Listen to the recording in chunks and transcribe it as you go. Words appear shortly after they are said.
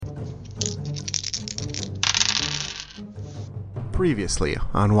Previously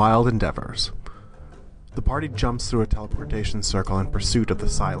on Wild Endeavors. The party jumps through a teleportation circle in pursuit of the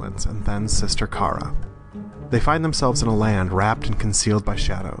Silence and Then's sister Kara. They find themselves in a land wrapped and concealed by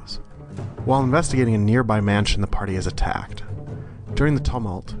shadows. While investigating a nearby mansion, the party is attacked. During the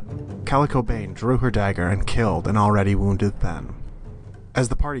tumult, Calico Bane drew her dagger and killed an already wounded Then. As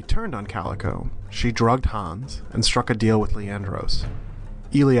the party turned on Calico, she drugged Hans and struck a deal with Leandros.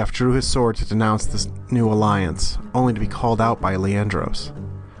 Eliaf drew his sword to denounce this new alliance, only to be called out by Leandros.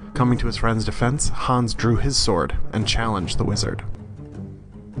 Coming to his friend's defense, Hans drew his sword and challenged the wizard.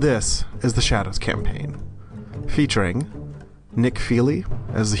 This is the Shadows campaign, featuring Nick Feely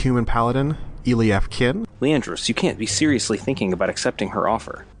as the human paladin, Eliaf Kin. Leandros, you can't be seriously thinking about accepting her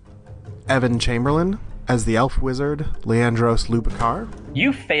offer. Evan Chamberlain as the elf wizard, Leandros Lubicar.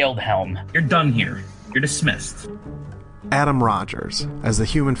 You failed, Helm. You're done here. You're dismissed. Adam Rogers as the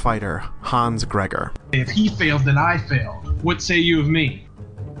human fighter, Hans Gregor. If he failed, then I failed. What say you of me?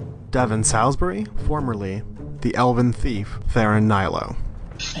 Devin Salisbury, formerly the elven thief, Theron Nilo.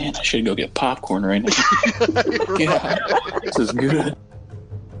 Man, I should go get popcorn right now. Yeah, this is good.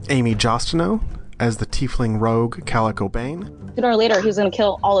 Amy Jostino as the tiefling rogue, Calico Bane. Sooner or later, he was going to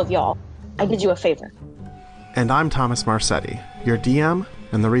kill all of y'all. I did you a favor. And I'm Thomas Marsetti, your DM,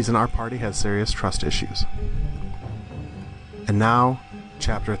 and the reason our party has serious trust issues. And now,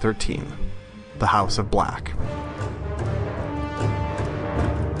 Chapter 13, The House of Black.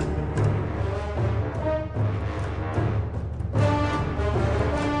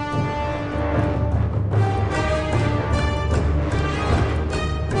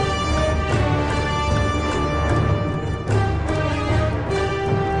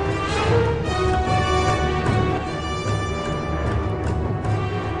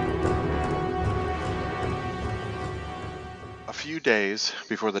 Days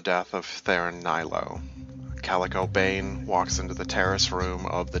before the death of Theron Nilo, Calico Bane walks into the terrace room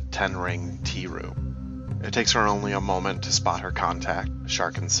of the Ten-Ring Tea Room. It takes her only a moment to spot her contact,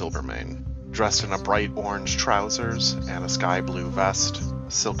 Sharkin Silvermane. Dressed in a bright orange trousers and a sky blue vest,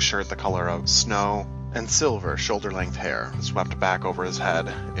 a silk shirt the color of snow, and silver shoulder-length hair swept back over his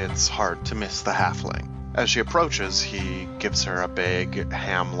head, it's hard to miss the halfling. As she approaches, he gives her a big,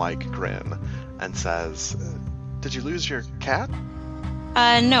 ham-like grin and says, "Did you lose your cat?"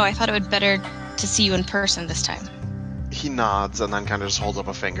 No, I thought it would be better to see you in person this time. He nods and then kind of just holds up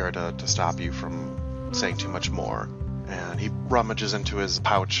a finger to stop you from saying too much more. And he rummages into his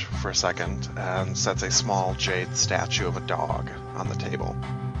pouch for a second and sets a small jade statue of a dog on the table.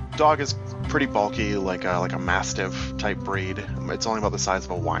 Dog is pretty bulky, like a mastiff type breed. It's only about the size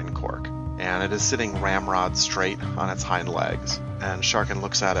of a wine cork. And it is sitting ramrod straight on its hind legs. And Sharkin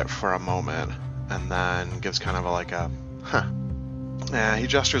looks at it for a moment and then gives kind of a huh. He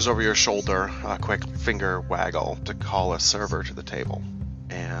gestures over your shoulder, a quick finger waggle to call a server to the table.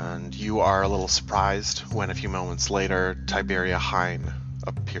 And you are a little surprised when a few moments later, Tiberia Hine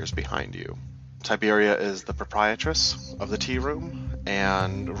appears behind you. Tiberia is the proprietress of the tea room,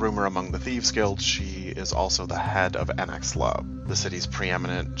 and rumor among the Thieves Guild, she is also the head of NX Love, the city's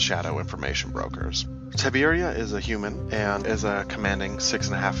preeminent shadow information brokers. Tiberia is a human and is a commanding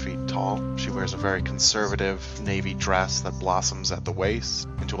 6.5 feet tall. She wears a very conservative navy dress that blossoms at the waist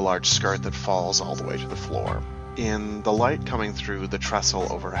into a large skirt that falls all the way to the floor. In the light coming through the trestle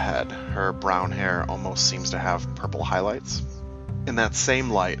overhead, her brown hair almost seems to have purple highlights. In that same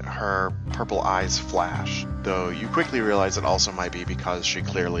light, her purple eyes flash, though you quickly realize it also might be because she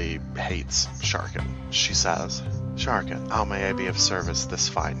clearly hates Sharkin. She says, "Sharkin, how may I be of service this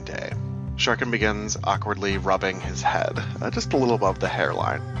fine day?" Sharkin begins awkwardly rubbing his head, just a little above the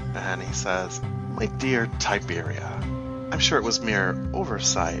hairline, and he says, "My dear Tiberia, I'm sure it was mere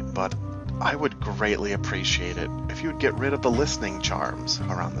oversight, but I would greatly appreciate it if you would get rid of the listening charms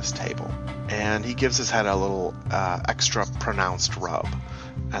around this table." And he gives his head a little extra pronounced rub,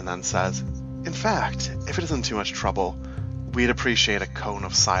 and then says, "In fact, if it isn't too much trouble, we'd appreciate a cone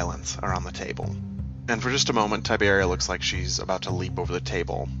of silence around the table." And for just a moment, Tiberia looks like she's about to leap over the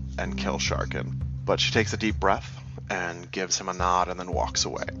table and kill Sharkin. But she takes a deep breath and gives him a nod and then walks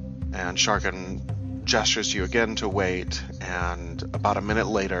away. And Sharkin gestures to you again to wait, and about a minute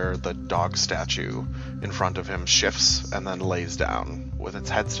later, the dog statue in front of him shifts and then lays down, with its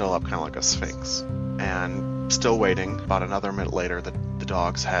head still up, kind of like a sphinx. And still waiting, about another minute later, the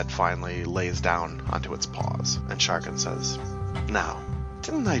dog's head finally lays down onto its paws, and Sharkin says, "Now,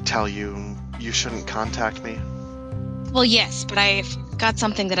 didn't I tell you you shouldn't contact me?" Well, yes, but I've got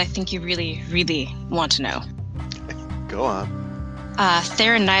something that I think you really, really want to know. Go on.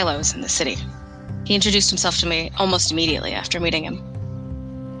 Theron Nilo's in the city. He introduced himself to me almost immediately after meeting him.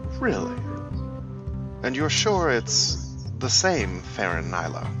 Really? And you're sure it's the same, Theron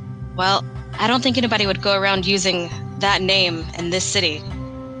Nilo. Well, I don't think anybody would go around using that name in this city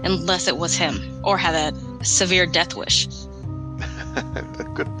unless it was him or had a severe death wish. A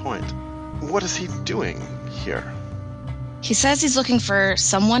good point. What is he doing here? He says he's looking for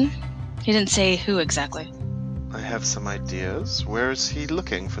someone. He didn't say who exactly. I have some ideas. Where is he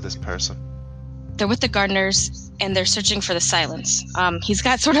looking for this person? They're with the gardeners, and they're searching for the silence. He's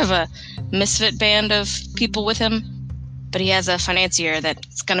got sort of a misfit band of people with him, but he has a financier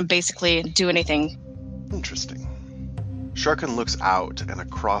that's going to basically do anything. Interesting. Sharkin looks out and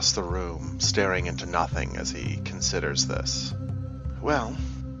across the room, staring into nothing as he considers this. Well,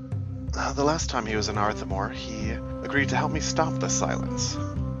 the last time he was in Arthemore, he agreed to help me stop the silence,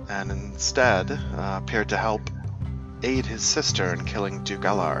 and instead appeared to help aid his sister in killing Duke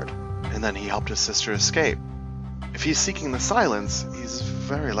Allard, and then he helped his sister escape. If he's seeking the silence, he's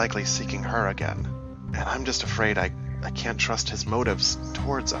very likely seeking her again, and I'm just afraid I can't trust his motives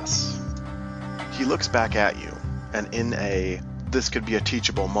towards us. He looks back at you, and in a "this could be a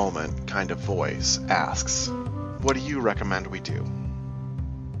teachable moment" kind of voice asks, "What do you recommend we do?"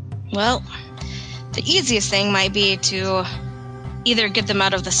 Well, the easiest thing might be to either get them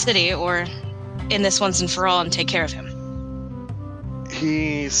out of the city or end this once and for all and take care of him.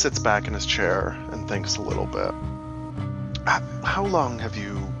 He sits back in his chair and thinks a little bit. How long have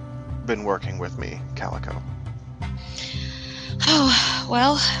you been working with me, Calico? Oh,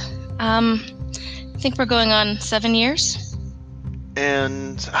 well, I think we're going on 7 years.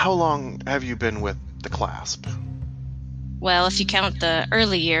 And how long have you been with the Clasp? Well, if you count the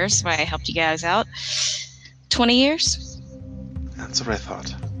early years where I helped you guys out, 20 years? That's what I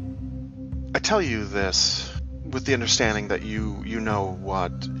thought. I tell you this with the understanding that you know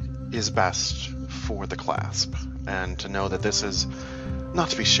what is best for the Clasp, and to know that this is not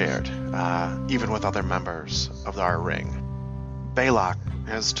to be shared, even with other members of our ring. Balak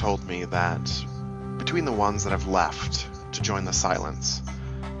has told me that between the ones that have left to join the Silence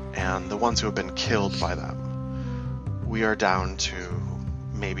and the ones who have been killed by them, we are down to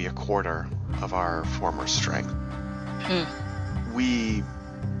maybe a quarter of our former strength. We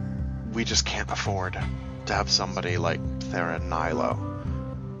just can't afford to have somebody like Theron Nilo,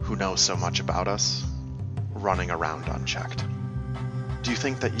 who knows so much about us, running around unchecked. Do you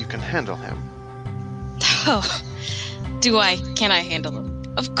think that you can handle him? Oh, do I? Can I handle him?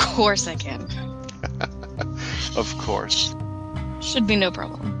 Of course I can. Of course. Should be no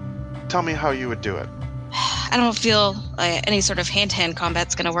problem. Tell me how you would do it. I don't feel any sort of hand-to-hand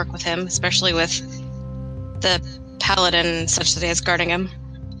combat's going to work with him, especially with the paladin and such that he has guarding him.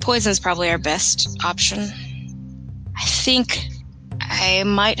 Poison's probably our best option. I think I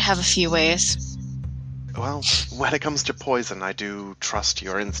might have a few ways. Well, when it comes to poison, I do trust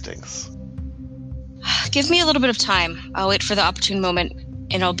your instincts. Give me a little bit of time. I'll wait for the opportune moment,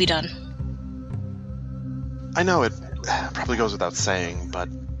 and I'll be done. I know it probably goes without saying, but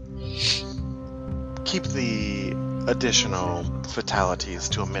keep the additional fatalities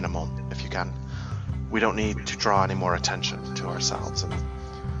to a minimum if you can. We don't need to draw any more attention to ourselves, and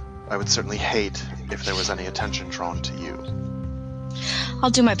I would certainly hate if there was any attention drawn to you. I'll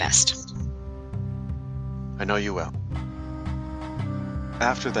do my best. I know you will.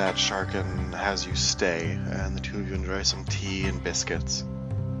 After that, Sharkin has you stay, and the two of you enjoy some tea and biscuits.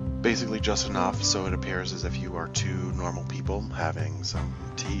 Basically just enough so it appears as if you are two normal people having some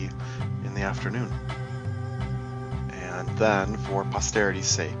tea in the afternoon. And then, for posterity's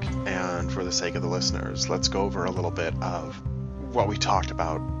sake, and for the sake of the listeners, let's go over a little bit of what we talked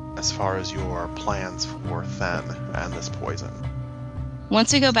about as far as your plans for Then and this poison.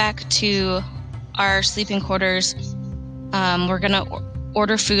 Once we go back to our sleeping quarters, we're going to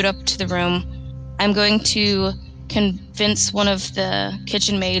order food up to the room. I'm going to convince one of the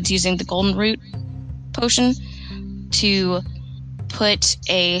kitchen maids using the golden root potion to put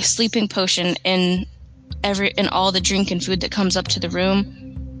a sleeping potion in all the drink and food that comes up to the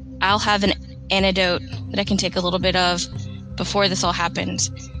room. I'll have an antidote that I can take a little bit of before this all happens,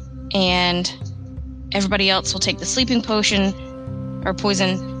 and everybody else will take the sleeping potion or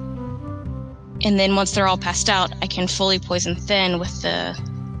poison, and then once they're all passed out, I can fully poison Then with the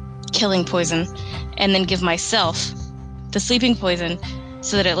killing poison, and then give myself the sleeping poison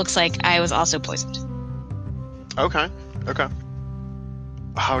so that it looks like I was also poisoned. Okay.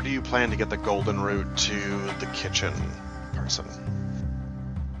 How do you plan to get the golden root to the kitchen person?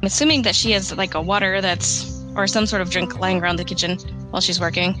 I'm assuming that she has like a water or some sort of drink lying around the kitchen while she's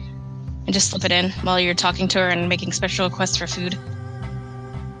working, and just slip it in while you're talking to her and making special requests for food.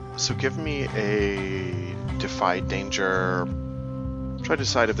 So give me a defy danger. Try to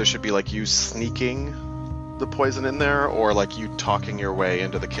decide if there should be like you sneaking the poison in there, or like you talking your way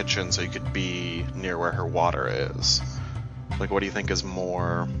into the kitchen so you could be near where her water is? Like, what do you think is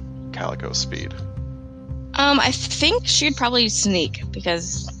more Calico's speed? I think she'd probably sneak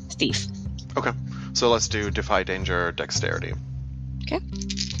because thief. Okay, so let's do Defy Danger Dexterity. Okay.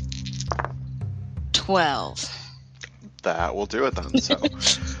 12. That will do it then. So,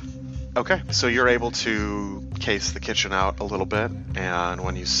 okay, so you're able to case the kitchen out a little bit, and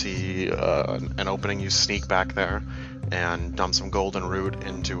when you see an opening, you sneak back there and dump some golden root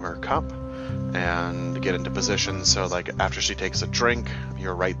into her cup and get into position so like after she takes a drink,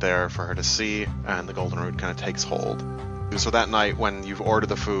 you're right there for her to see, and the golden root kind of takes hold. So that night when you've ordered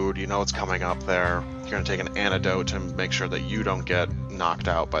the food, you know it's coming up there, you're going to take an antidote to make sure that you don't get knocked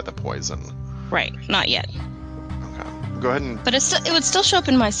out by the poison. Right, not yet. Okay, go ahead and... But it would still show up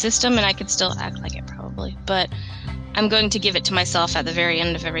in my system, and I could still act like it probably. But I'm going to give it to myself at the very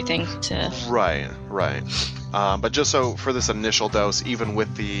end of everything to... Right. But just so for this initial dose, even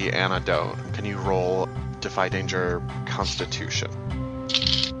with the antidote, can you roll Defy Danger Constitution?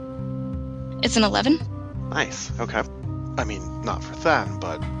 It's an 11. Nice, okay. I mean, not for Then,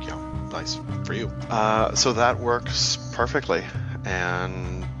 but, you know, nice for you. So that works perfectly,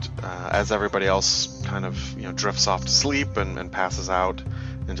 and as everybody else kind of, you know, drifts off to sleep and passes out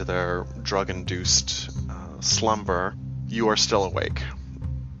into their drug-induced slumber, you are still awake.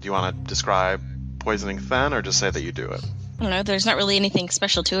 Do you want to describe poisoning Then, or just say that you do it? I don't know, there's not really anything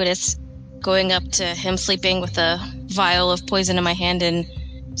special to it. It's going up to him sleeping with a vial of poison in my hand and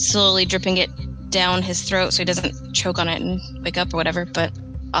slowly dripping it down his throat so he doesn't choke on it and wake up or whatever, but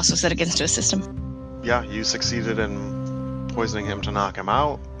also set against his system. Yeah, you succeeded in poisoning him to knock him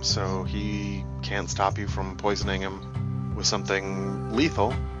out, so he can't stop you from poisoning him with something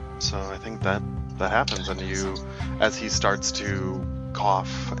lethal. So I think that happens, and you, as he starts to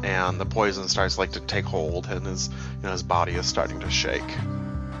cough and the poison starts like to take hold and his body is starting to shake,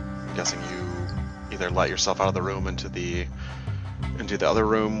 I'm guessing you either let yourself out of the room into the other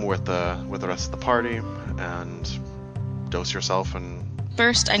room with the rest of the party and dose yourself. And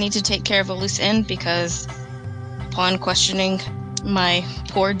first I need to take care of a loose end, because upon questioning, my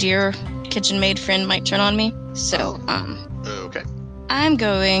poor dear kitchen maid friend might turn on me. So okay, I'm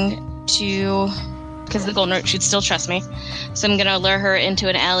going to, because the golden root should still trust me, so I'm gonna lure her into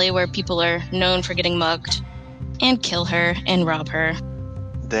an alley where people are known for getting mugged and kill her and rob her.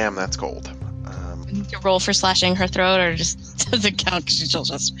 Damn, that's cold. You roll for slashing her throat, or just does it count because she still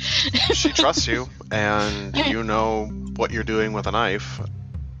trusts? She trusts you, and you know what you're doing with a knife.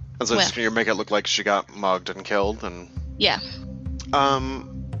 And so you make it look like she got mugged and killed, and... Yeah.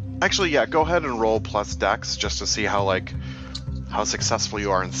 Actually, yeah, go ahead and roll plus dex, just to see how successful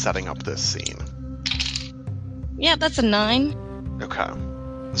you are in setting up this scene. Yeah, that's a 9. Okay.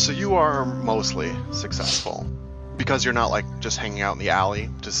 So you are mostly successful. Because you're not, like, just hanging out in the alley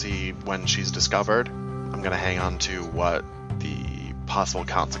to see when she's discovered, I'm gonna hang on to what the possible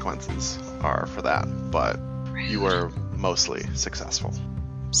consequences are for that. But you were mostly successful.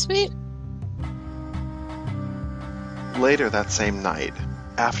 Sweet. Later that same night,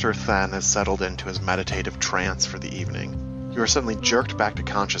 after Then has settled into his meditative trance for the evening, you are suddenly jerked back to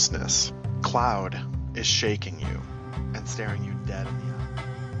consciousness. Cloud is shaking you and staring you dead in the eye.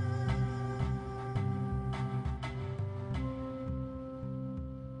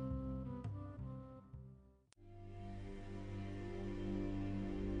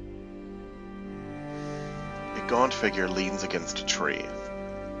 A gaunt figure leans against a tree.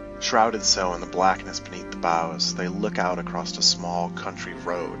 Shrouded so in the blackness beneath the boughs, they look out across a small country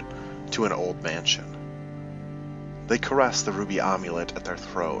road to an old mansion. They caress the ruby amulet at their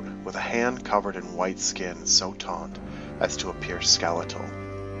throat, with a hand covered in white skin so taut as to appear skeletal.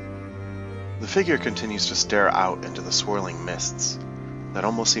 The figure continues to stare out into the swirling mists that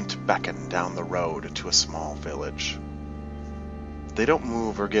almost seem to beckon down the road to a small village. They don't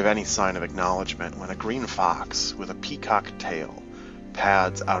move or give any sign of acknowledgement when a green fox with a peacock tail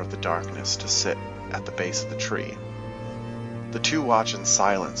pads out of the darkness to sit at the base of the tree. The two watch in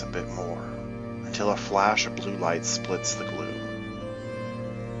silence a bit more, until a flash of blue light splits the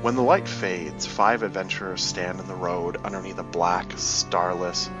gloom. When the light fades, 5 adventurers stand in the road underneath a black,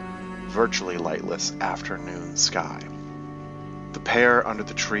 starless, virtually lightless afternoon sky. The pair under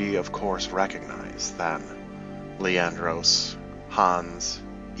the tree of course recognize, then, Leandros, Hans,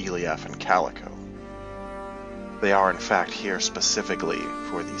 Elief, and Calico. They are in fact here specifically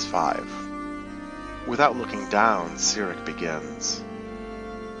for these 5. Without looking down, Cyric begins.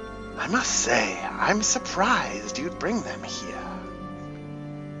 I must say, I'm surprised you'd bring them here.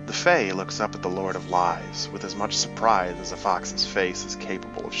 The Fae looks up at the Lord of Lies with as much surprise as a fox's face is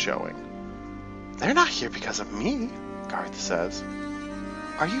capable of showing. They're not here because of me, Garth says.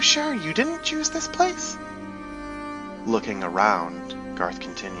 Are you sure you didn't choose this place? Looking around, Garth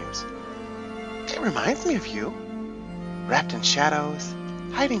continues. It reminds me of you. Wrapped in shadows,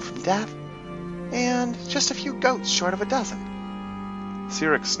 hiding from death, and just a few goats short of a dozen.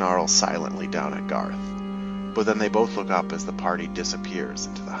 Sirik snarls silently down at Garth, but then they both look up as the party disappears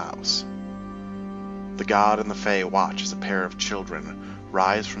into the house. The god and the Fae watch as a pair of children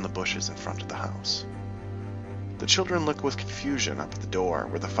rise from the bushes in front of the house. The children look with confusion up at the door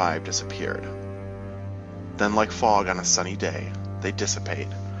where the five disappeared. Then, like fog on a sunny day, they dissipate,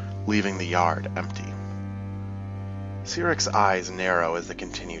 leaving the yard empty. Sirik's eyes narrow as they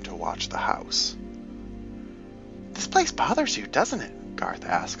continue to watch the house. This place bothers you, doesn't it? Garth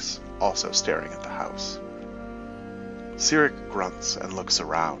asks, also staring at the house. Sirik grunts and looks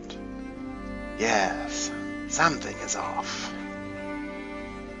around. Yes, something is off.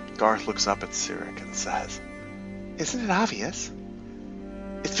 Garth looks up at Sirik and says, Isn't it obvious?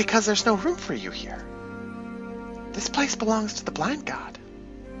 It's because there's no room for you here. This place belongs to the blind god.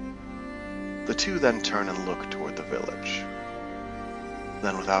 The two then turn and look toward the village.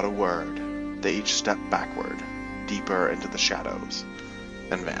 Then without a word, they each step backward, deeper into the shadows,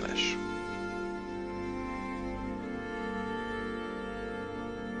 and vanish.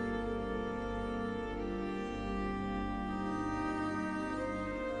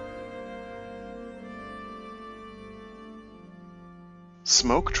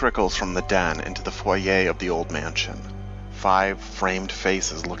 Smoke trickles from the den into the foyer of the old mansion. 5 framed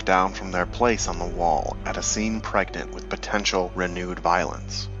faces look down from their place on the wall at a scene pregnant with potential renewed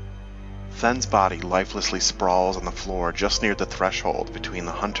violence. Then's body lifelessly sprawls on the floor just near the threshold between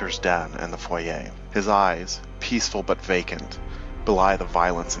the hunter's den and the foyer. His eyes, peaceful but vacant, belie the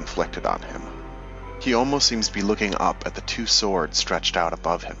violence inflicted on him. He almost seems to be looking up at the 2 swords stretched out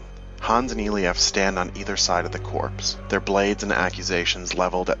above him. Hans and Elief stand on either side of the corpse, their blades and accusations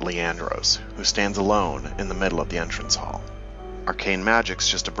leveled at Leandros, who stands alone in the middle of the entrance hall. Arcane magic's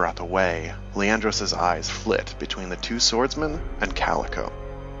just a breath away. Leandros' eyes flit between the 2 swordsmen and Calico.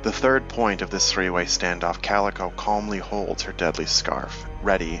 The third point of this 3-way standoff, Calico calmly holds her deadly scarf,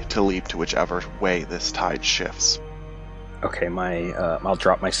 ready to leap to whichever way this tide shifts. Okay, I'll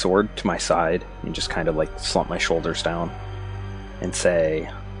drop my sword to my side and just kind of like slump my shoulders down and say,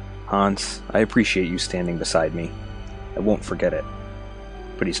 Hans, I appreciate you standing beside me. I won't forget it.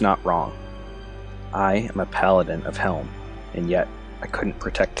 But he's not wrong. I am a paladin of Helm, and yet I couldn't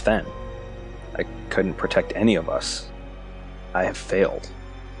protect Then. I couldn't protect any of us. I have failed.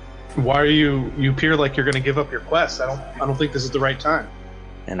 Why are you appear like you're going to give up your quest? I don't think this is the right time.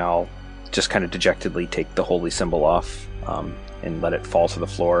 And I'll just kind of dejectedly take the holy symbol off and let it fall to the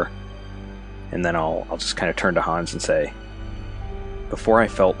floor. And then I'll just kind of turn to Hans and say, before I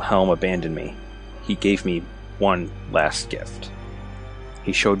felt Helm abandon me, he gave me one last gift.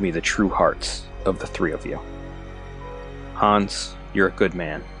 He showed me the true hearts of the 3 of you. Hans, you're a good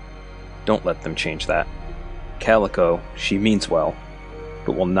man. Don't let them change that. Calico, she means well,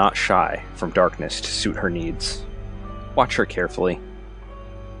 but will not shy from darkness to suit her needs. Watch her carefully.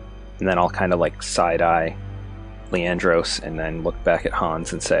 And then I'll kind of like side-eye Leandros and then look back at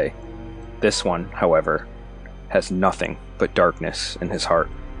Hans and say, this one, however, has nothing but darkness in his heart.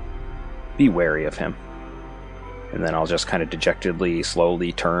 Be wary of him. And then I'll just kind of dejectedly,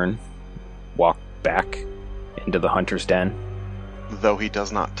 slowly turn, walk back into the hunter's den. Though he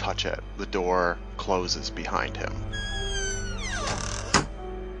does not touch it, the door closes behind him.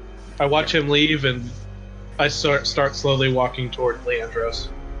 I watch him leave, and I start slowly walking toward Leandros.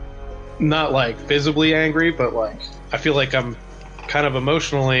 Not like visibly angry, but like I feel like I'm kind of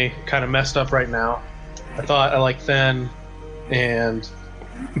emotionally kind of messed up right now. I thought I liked Then,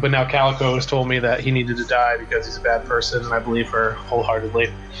 but now Calico has told me that he needed to die because he's a bad person, and I believe her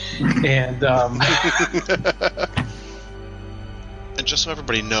wholeheartedly. And and just so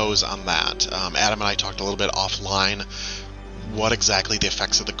everybody knows on that, Adam and I talked a little bit offline what exactly the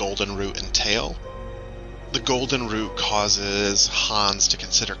effects of the Golden Root entail. The Golden Root causes Hans to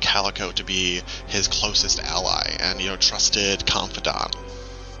consider Calico to be his closest ally and, trusted confidant,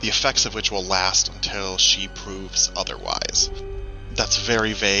 the effects of which will last until she proves otherwise. That's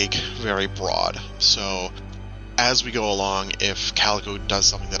very vague, very broad. So, as we go along, if Calico does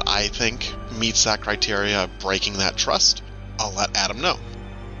something that I think meets that criteria of breaking that trust, I'll let Adam know.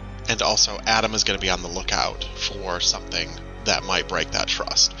 And also, Adam is going to be on the lookout for something that might break that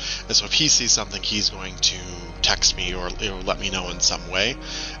trust. And so if he sees something, he's going to text me or let me know in some way,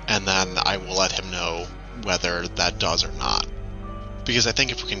 and then I will let him know whether that does or not. Because I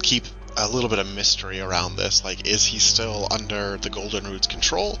think if we can keep a little bit of mystery around this, like, is he still under the Golden Root's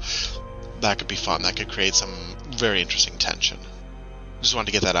control? that could be fun. That could create some very interesting tension. Just wanted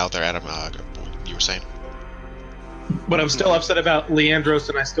to get that out there, Adam. You were saying? But I'm still upset about Leandros,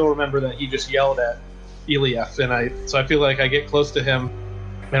 and I still remember that he just yelled at Elief, and so I feel like I get close to him,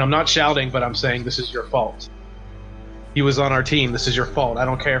 and I'm not shouting, but I'm saying, this is your fault. He was on our team. This is your fault. I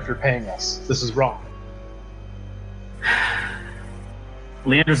don't care if you're paying us. This is wrong.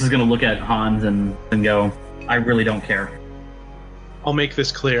 Leandros is going to look at Hans and go, I really don't care. I'll make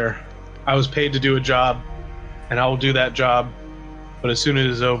this clear. I was paid to do a job, and I will do that job, but as soon as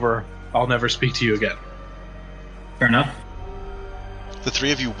it is over, I'll never speak to you again. Fair enough. The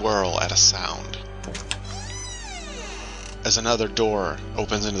three of you whirl at a sound as another door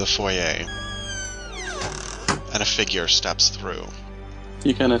opens into the foyer and a figure steps through.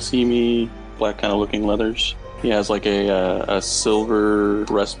 You kind of see me, black kind of looking leathers. He has like a silver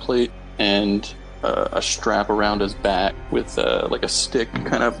breastplate and a strap around his back with like a stick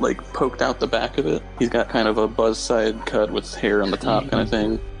kind of like poked out the back of it. He's got kind of a buzz side cut with hair on the top kind of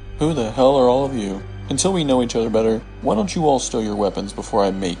thing. Who the hell are all of you? Until we know each other better, why don't you all stow your weapons before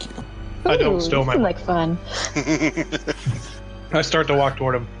I make you? I don't stow my like fun. I start to walk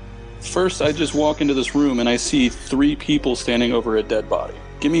toward him. First, I just walk into this room and I see 3 people standing over a dead body.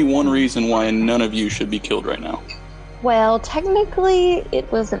 Give me one reason why none of you should be killed right now. Well, technically,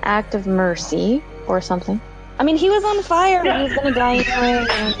 it was an act of mercy or something. I mean, he was on fire, but he's gonna die anyway,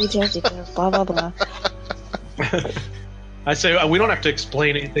 and we just blah blah blah. I say, we don't have to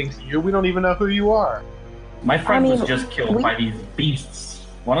explain anything to you. We don't even know who you are. My friend was just killed by these beasts.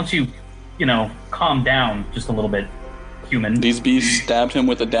 Why don't you, calm down just a little bit, human? These beasts stabbed him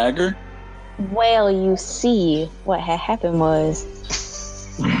with a dagger? Well, you see, what had happened was...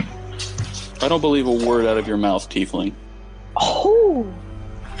 I don't believe a word out of your mouth, tiefling. Oh!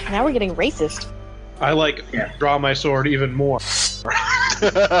 Now we're getting racist. I, draw my sword even more.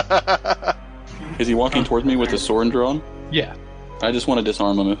 Is he walking towards me with his sword drawn? Yeah. I just want to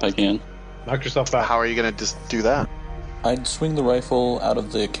disarm him if I can. Knock yourself out. How are you going to just do that? I'd swing the rifle out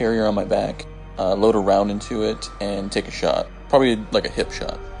of the carrier on my back, load a round into it, and take a shot. Probably like a hip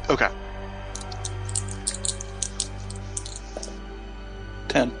shot. Okay.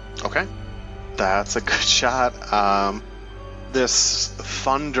 10. Okay. That's a good shot. This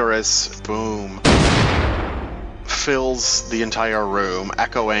thunderous boom fills the entire room,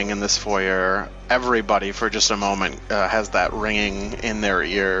 echoing in this foyer. Everybody, for just a moment, has that ringing in their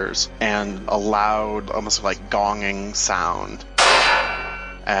ears, and a loud, almost like gonging sound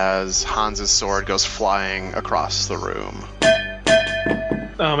as Hans's sword goes flying across the room.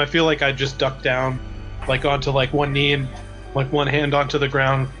 I feel like I just ducked down, onto one knee and one hand onto the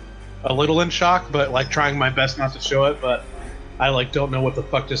ground, a little in shock, but trying my best not to show it. But I don't know what the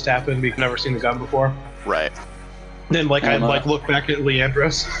fuck just happened. We've never seen the gun before. Right. Then I look back at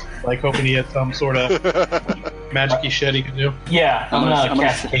Leandros, hoping he had some sort of magic-y shit he could do. Yeah, I'm gonna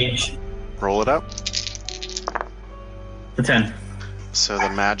cast Cage. Roll it up. The 10. So the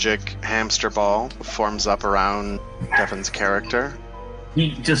magic hamster ball forms up around Devin's character.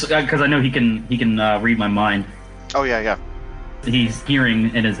 He just because I know he can read my mind. Oh yeah. He's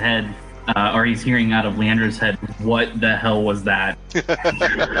hearing in his head, or he's hearing out of Leandra's head. What the hell was that?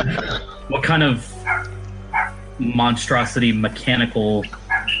 What kind of monstrosity, mechanical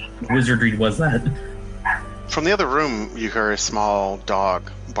wizardry was that? From the other room, you hear a small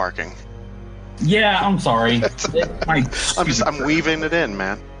dog barking. Yeah, I'm sorry. I'm weaving it in,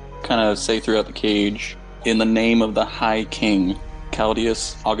 man. Kind of say throughout the cage, in the name of the High King,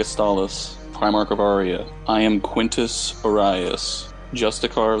 Claudius Augustulus, Primarch of Aria, I am Quintus Orius,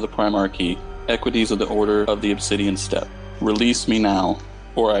 Justicar of the Primarchy, Equities of the Order of the Obsidian Step. Release me now,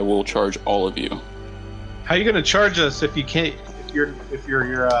 or I will charge all of you. How are you going to charge us if you can't? If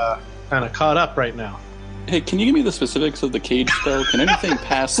you're kind of caught up right now? Hey, can you give me the specifics of the cage spell? Can anything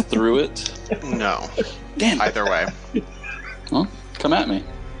pass through it? No. Damn. Either way. Well, come at me.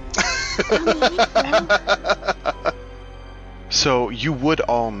 So you would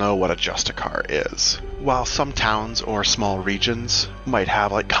all know what a Justicar is. While some towns or small regions might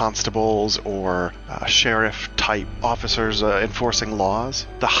have constables or sheriff-type officers enforcing laws,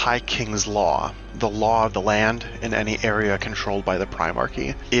 the High King's Law, the law of the land in any area controlled by the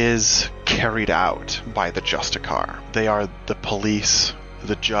Primarchy, is carried out by the Justicar. They are the police,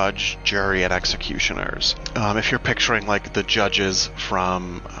 the judge, jury, and executioners. If you're picturing the judges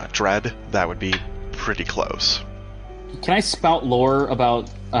from Dread, that would be pretty close. Can I spout lore about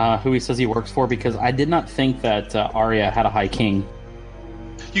who he says he works for? Because I did not think that Aria had a High King.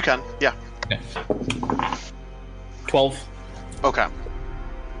 You can, yeah. Okay. 12. Okay.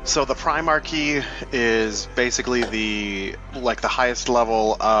 So the Primarchy is basically the highest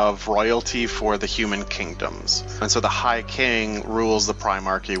level of royalty for the human kingdoms. And so the High King rules the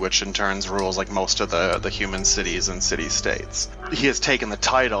Primarchy, which in turn rules like most of the human cities and city-states. He has taken the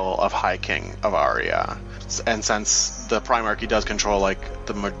title of High King of Aria. And since the Primarchy does control like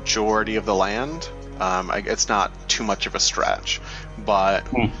the majority of the land, it's not too much of a stretch. But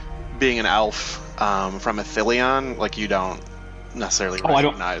being an elf from Athelion, like you don't necessarily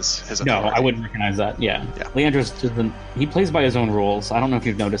recognize his authority. No, I wouldn't recognize that. Yeah. Leandros doesn't. He plays by his own rules. I don't know if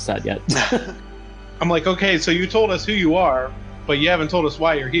you've noticed that yet. I'm like, okay, so you told us who you are, but you haven't told us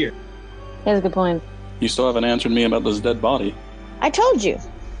why you're here. That's a good point. You still haven't answered me about this dead body. I told you.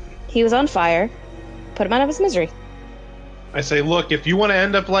 He was on fire. Put him out of his misery. I say, look, if you want to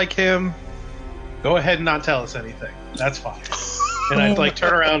end up like him, go ahead and not tell us anything. That's fine. And I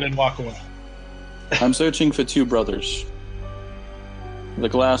turn around and walk away. I'm searching for 2 brothers. The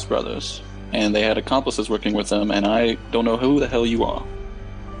Glass brothers. And they had accomplices working with them, and I don't know who the hell you are.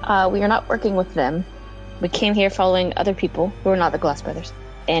 We are not working with them. We came here following other people who are not the Glass brothers.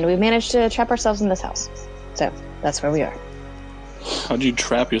 And we managed to trap ourselves in this house. So, that's where we are. How'd you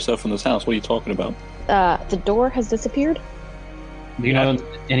trap yourself in this house? What are you talking about? The door has disappeared. Do you know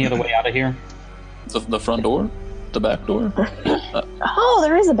any other way out of here? The front door? The back door? Oh,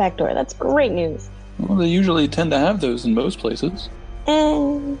 there is a back door. That's great news. Well, they usually tend to have those in most places.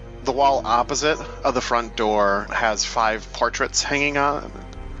 The wall opposite of the front door has 5 portraits hanging on,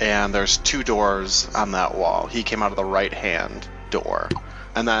 and there's 2 doors on that wall. He came out of the right-hand door.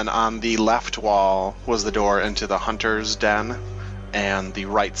 And then on the left wall was the door into the hunter's den, and the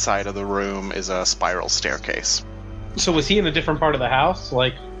right side of the room is a spiral staircase. So was he in a different part of the house?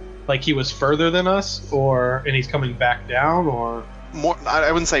 Like he was further than us, and he's coming back down, or? More,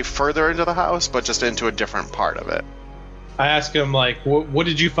 I wouldn't say further into the house, but just into a different part of it. I asked him, what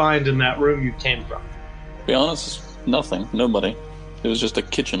did you find in that room you came from? To be honest, nothing. Nobody. It was just a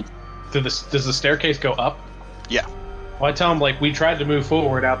kitchen. Does the staircase go up? Yeah. Well, I tell him, we tried to move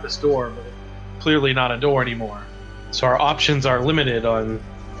forward out this door, but clearly not a door anymore. So our options are limited on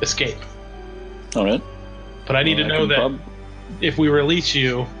escape. All right. But I need to know that if we release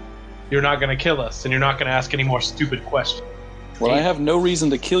you, you're not going to kill us, and you're not going to ask any more stupid questions. Well, I have no reason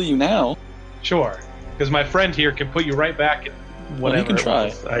to kill you now. Sure. Because my friend here can put you right back in whatever. Well, you can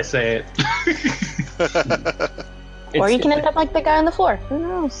try. I say it. Or you can end up like the guy on the floor. Who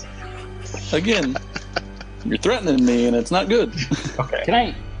knows? Again, you're threatening me, and it's not good. Okay. Can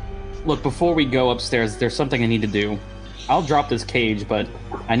I... Look, before we go upstairs, there's something I need to do. I'll drop this cage, but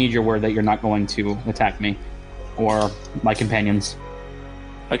I need your word that you're not going to attack me. Or my companions.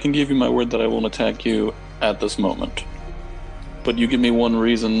 I can give you my word that I won't attack you at this moment. But you give me one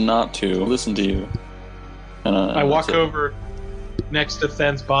reason not to listen to you. And I walk over next to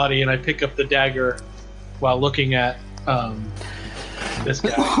Then's body, and I pick up the dagger while looking at this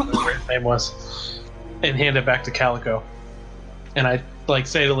guy, whatever his name was, and hand it back to Calico. And I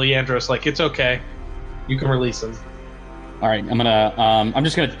say to Leandros, it's okay, you can release him. All right, I'm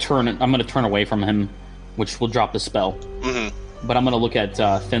just gonna turn away from him, which will drop the spell. Mm-hmm. But I'm gonna look at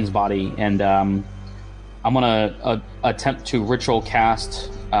Finn's body, and I'm gonna attempt to ritual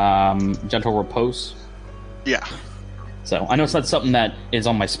cast Gentle Repose. Yeah. So I know it's not something that is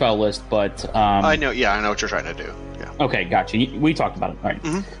on my spell list, but I know. Yeah, I know what you're trying to do. Yeah. Okay, gotcha. We talked about it. All right.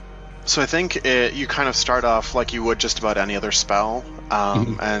 Mm-hmm. So I think you kind of start off like you would just about any other spell,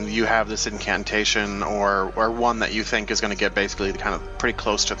 and you have this incantation or one that you think is going to get basically kind of pretty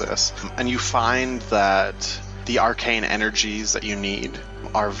close to this, and you find that the arcane energies that you need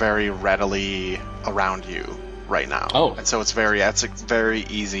are very readily around you right now. Oh. And so it's very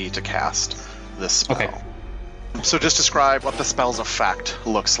easy to cast this spell. Okay. So just describe what the spell's effect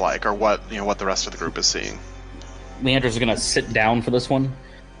looks like, or what the rest of the group is seeing. Leandros is going to sit down for this one.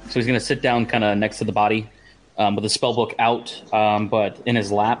 So he's going to sit down kind of next to the body with the spell book out, but in his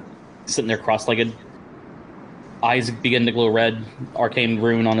lap, sitting there cross-legged. Eyes begin to glow red, arcane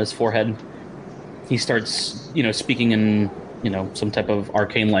rune on his forehead. He starts, speaking in, some type of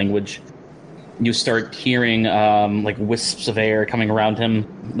arcane language. You start hearing wisps of air coming around him.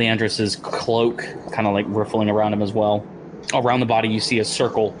 Leandros' cloak kind of riffling around him as well. Around the body, you see a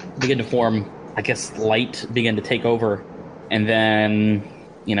circle begin to form. I guess light begin to take over. And then,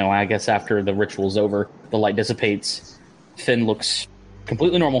 I guess after the ritual's over, the light dissipates. Finn looks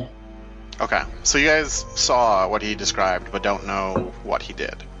completely normal. Okay, so you guys saw what he described, but don't know what he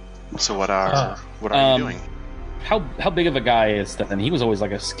did. So what are you doing? How big of a guy is Stefan? He was always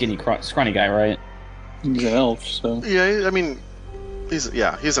like a skinny, scrawny guy, right? He's an elf, so yeah. I mean, he's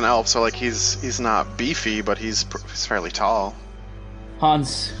an elf, so he's not beefy, but he's fairly tall.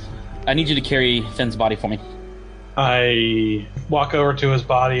 Hans, I need you to carry Finn's body for me. I walk over to his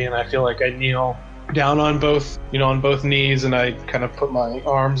body and I feel like I kneel down on both knees, and I kind of put my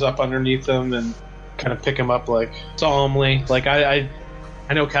arms up underneath him and kind of pick him up like solemnly. Like I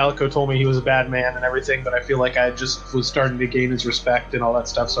know Calico told me he was a bad man and everything, but I feel like I just was starting to gain his respect and all that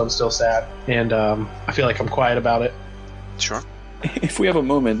stuff, so I'm still sad. And I feel like I'm quiet about it. Sure. If we have a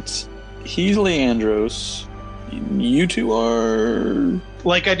moment, he's Leandros. You two are...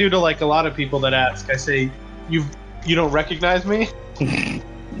 Like I do to like a lot of people that ask. I say, you don't recognize me?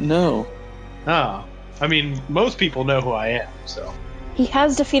 No. Oh. I mean, most people know who I am, so... He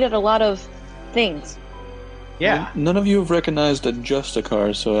has defeated a lot of things. Yeah. None of you have recognized a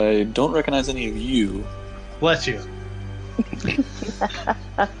Justicar, so I don't recognize any of you. Bless you.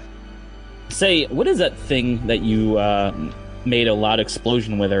 Say, what is that thing that you made a loud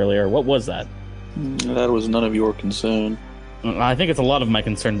explosion with earlier? What was that? That was none of your concern. I think it's a lot of my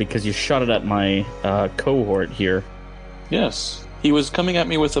concern because you shot it at my cohort here. Yes. He was coming at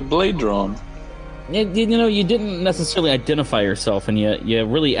me with a blade drawn. You didn't necessarily identify yourself, and you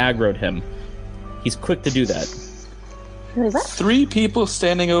really aggroed him. He's quick to do that. What? 3 people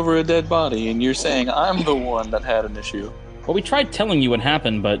standing over a dead body, and you're saying I'm the one that had an issue. Well, we tried telling you what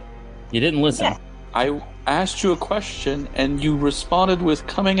happened, but you didn't listen. Yeah. I asked you a question, and you responded with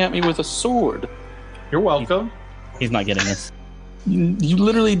coming at me with a sword. You're welcome. He's not getting this. You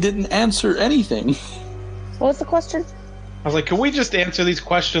literally didn't answer anything. What was the question? I was like, can we just answer these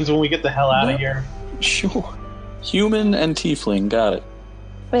questions when we get the hell out of here? Sure. Human and tiefling, got it.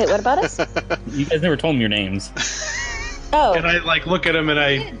 Wait, what about us? You guys never told him your names. Oh. And I like look at him and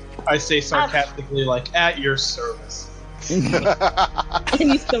I say sarcastically like, at your service. And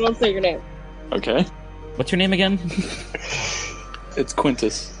you still don't say your name. Okay. What's your name again? It's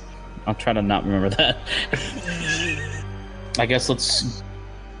Quintus. I'll try to not remember that. I guess let's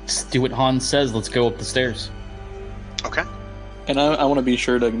do what Hans says. Let's go up the stairs. Okay. And I want to be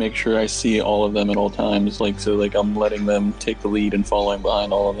sure to make sure I see all of them at all times, so I'm letting them take the lead and following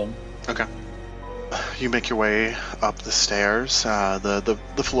behind all of them. Okay. You make your way up the stairs. The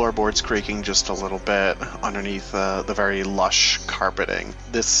floorboards creaking just a little bit underneath the very lush carpeting.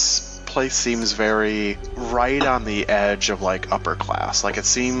 This place seems very right on the edge of like upper class. Like it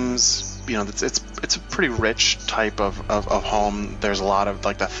seems, it's a pretty rich type of home. There's a lot of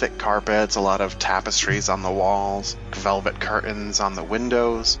like the thick carpets, a lot of tapestries on the walls, velvet curtains on the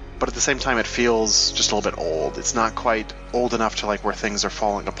windows. But at the same time, it feels just a little bit old. It's not quite old enough to like where things are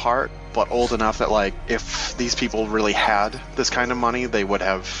falling apart, but old enough that like if these people really had this kind of money, they would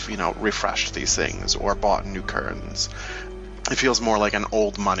have, refreshed these things or bought new curtains. It feels more like an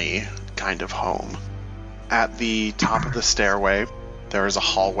old money kind of home. At the top of the stairway, there is a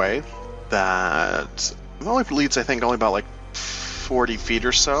hallway that only leads, I think, only about like 40 feet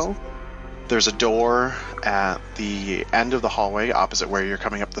or so. There's a door at the end of the hallway opposite where you're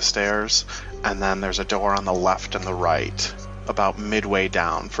coming up the stairs, and then there's a door on the left and the right, about midway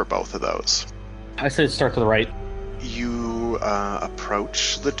down for both of those. I say start to the right. You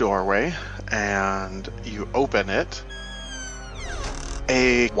approach the doorway, and you open it.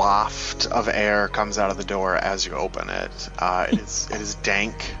 A waft of air comes out of the door as you open it. It is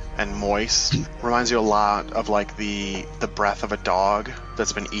dank and moist. Reminds you a lot of like the breath of a dog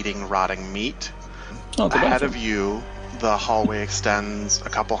that's been eating rotting meat. Ahead of you, the hallway extends a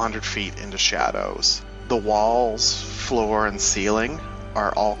couple 100 feet into shadows. The walls, floor, and ceiling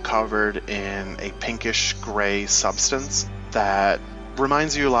are all covered in a pinkish gray substance that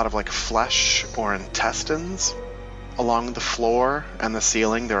reminds you a lot of like flesh or intestines. Along the floor and the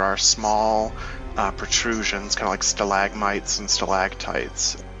ceiling, there are small protrusions, kind of like stalagmites and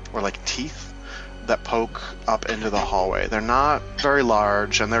stalactites, or like teeth that poke up into the hallway. They're not very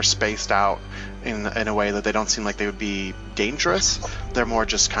large, and they're spaced out in a way that they don't seem like they would be dangerous. They're more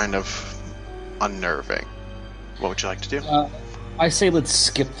just kind of unnerving. What would you like to do? I say let's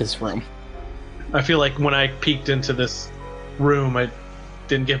skip this room. I feel like when I peeked into this room, it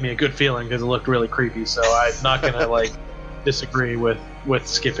didn't give me a good feeling because it looked really creepy, so I'm not gonna like disagree with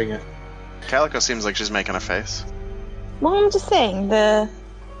skipping it. Calico seems like she's making a face. Well, I'm just saying, the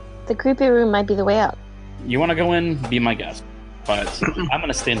creepy room might be the way out. You want to go in? Be my guest. But I'm going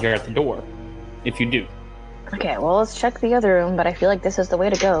to stand here at the door if you do. Okay, well, let's check the other room, but I feel like this is the way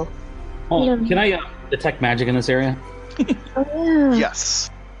to go. Oh, can I detect magic in this area? Oh, yeah. Yes.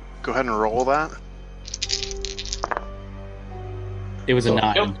 Go ahead and roll that. It was a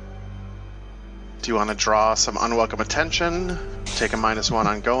 9. Do you want to draw some unwelcome attention, take a -1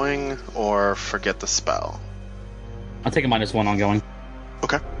 ongoing, or forget the spell? I'll take a -1 ongoing.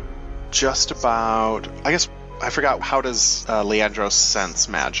 Okay. Just about, I guess, I forgot, how does Leandros sense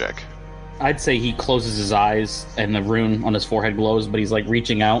magic? I'd say he closes his eyes and the rune on his forehead glows, but he's like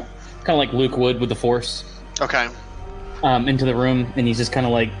reaching out, kind of like Luke would with the Force. Okay. Into the room, and he's just kind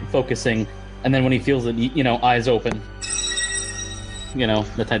of like focusing, and then when he feels it, eyes open.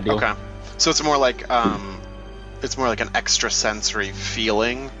 That type deal. Okay. So it's more like an extrasensory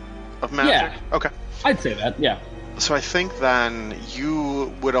feeling of magic? Yeah. Okay. I'd say that, yeah. So I think then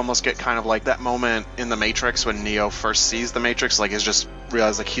you would almost get kind of like that moment in the Matrix when Neo first sees the Matrix, like he's just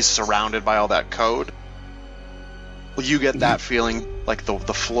realized like he's surrounded by all that code. Well, you get that feeling, like the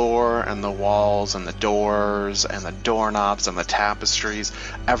floor and the walls and the doors and the doorknobs and the tapestries,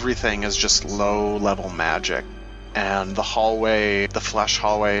 everything is just low-level magic. And the hallway, the flesh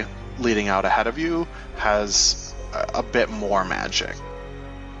hallway leading out ahead of you, has a bit more magic.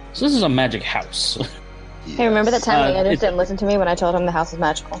 So this is a magic house. Hey, remember that time Leandros didn't listen to me when I told him the house is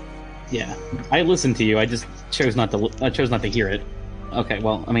magical? Yeah, I listened to you. I just chose not to hear it. Okay,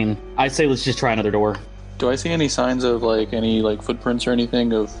 well, I mean, I say let's just try another door. Do I see any signs of like any like footprints or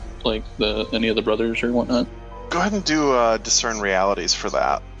anything of like any of the brothers or whatnot? Go ahead and do discern realities for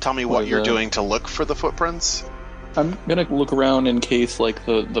that. Tell me what you're doing to look for the footprints. I'm gonna look around in case like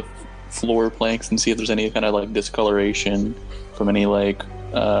the floor planks and see if there's any kind of like discoloration from any like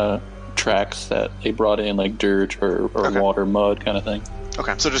tracks that they brought in, like dirt or water, mud kind of thing.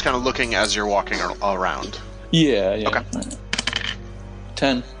 Okay, so just kind of looking as you're walking around. Yeah. Okay.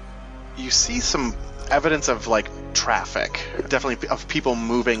 10. You see some evidence of like traffic, definitely of people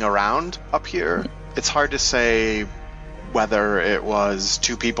moving around up here. It's hard to say whether it was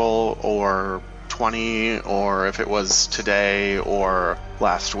 2 people or 20 or if it was today or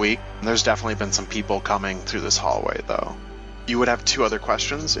last week. There's definitely been some people coming through this hallway though. You would have 2 other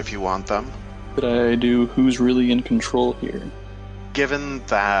questions if you want them. Could I do who's really in control here? Given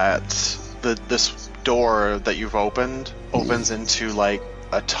that this door that you've opened opens into like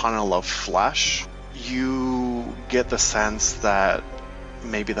a tunnel of flesh, you get the sense that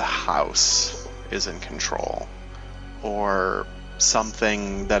maybe the house is in control, or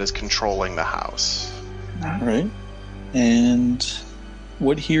something that is controlling the house. Alright. And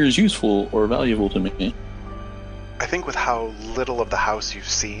what here is useful or valuable to me? I think with how little of the house you've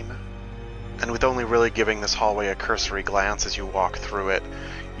seen, and with only really giving this hallway a cursory glance as you walk through it,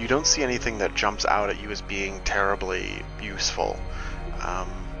 you don't see anything that jumps out at you as being terribly useful.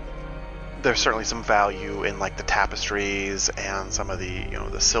 There's certainly some value in like the tapestries and some of the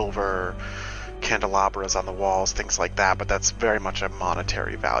the silver candelabras on the walls, things like that, but that's very much a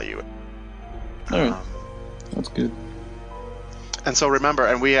monetary value. Alright. That's good. And so remember,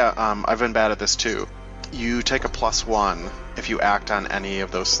 and I've been bad at this too, you take a +1 if you act on any of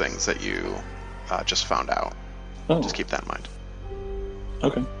those things that you just found out. Oh. Just keep that in mind.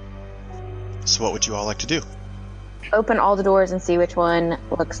 Okay. So what would you all like to do? Open all the doors and see which one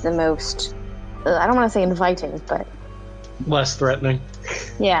looks the most, I don't want to say inviting, but Less threatening.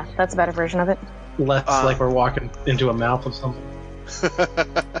 yeah, that's a better version of it. Less like we're walking into a mouth of something.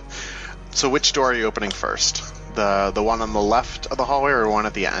 So which door are you opening first? The one on the left of the hallway or one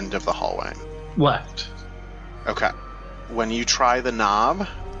at the end of the hallway? Left. Okay. When you try the knob,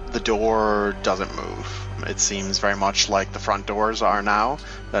 the door doesn't move. It seems very much like the front doors are now,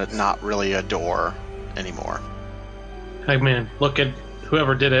 that it's not really a door anymore. Hey man, look at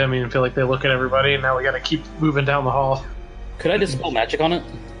whoever did it. I mean, I feel like they look at everybody, and now we gotta keep moving down the hall. Could I dispel magic on it?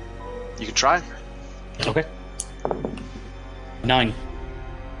 You can try. Okay. 9.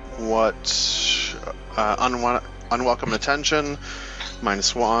 What? Unwelcome attention,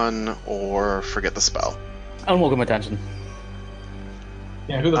 -1, or forget the spell. Unwelcome attention.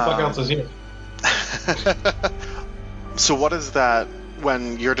 Yeah, who the fuck else is here? So what is that,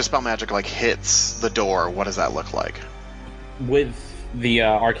 when your dispel magic like hits the door, what does that look like? With the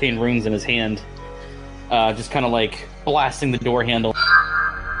arcane runes in his hand, just kind of like blasting the door handle.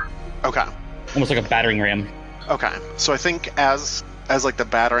 Okay. Almost like a battering ram. Okay. So I think as like the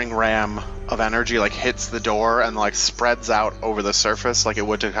battering ram of energy like hits the door and like spreads out over the surface like it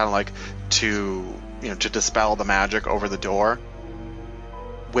would to kind of like to dispel the magic over the door,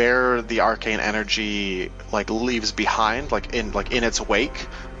 where the arcane energy like leaves behind, like in its wake,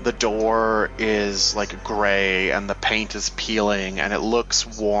 the door is like gray and the paint is peeling and it looks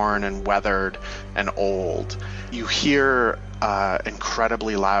worn and weathered and old. You hear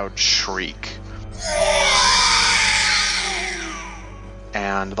incredibly loud shriek,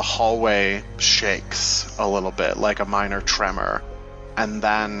 and the hallway shakes a little bit like a minor tremor, and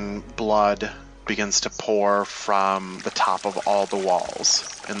then blood begins to pour from the top of all the walls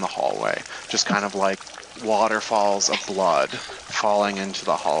in the hallway, just kind of like waterfalls of blood falling into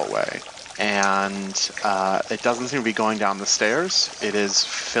the hallway. and it doesn't seem to be going down the stairs. It is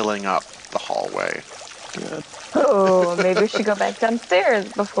filling up the hallway. Good. Oh, maybe we should go back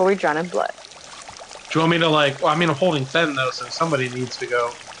downstairs before we drown in blood. Do you want me to well, I mean, I'm holding Fen though, so somebody wants to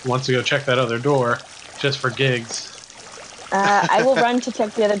go check that other door, just for gigs. I will run to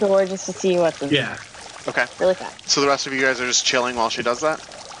check the other door just to see what's in there. Yeah. Okay. Really fast. So the rest of you guys are just chilling while she does that?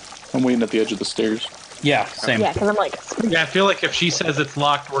 I'm waiting at the edge of the stairs. Yeah, same. Yeah, because I'm like, Yeah, I feel like if she says it's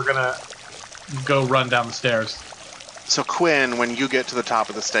locked, we're gonna go run down the stairs. So Quinn, when you get to the top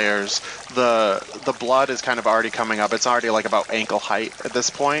of the stairs, the blood is kind of already coming up. It's already like about ankle height at this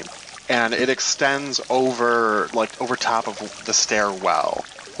point, and it extends over top of the stairwell.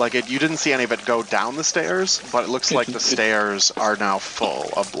 Like you didn't see any of it go down the stairs, but it looks like the stairs are now full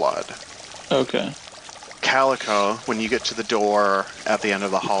of blood. Okay. Calico, when you get to the door at the end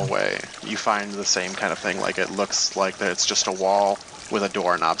of the hallway, you find the same kind of thing. Like it looks like that it's just a wall with a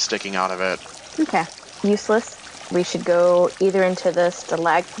doorknob sticking out of it. okay, useless. We should go either into the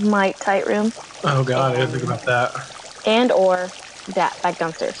stalagmite tight room Oh god, I didn't think about that. and or that back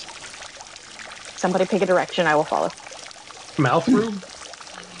downstairs. Somebody pick a direction, I will follow. Mouth room?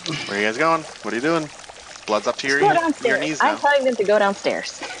 Where are you guys going? What are you doing? Blood's up to your Go downstairs. your knees now. I'm telling them to go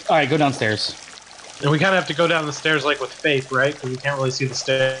downstairs. All right, go downstairs. And we kind of have to go down the stairs like with Faith, right? Because we can't really see the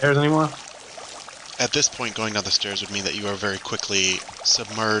stairs anymore. At this point, going down the stairs would mean that you are very quickly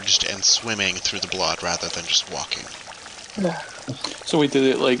submerged and swimming through the blood rather than just walking. So wait,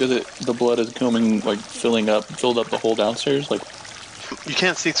 the blood is coming, filled up the whole downstairs? You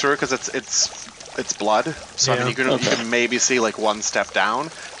can't see through it because it's blood. So Yeah. I mean, you can maybe see like one step down,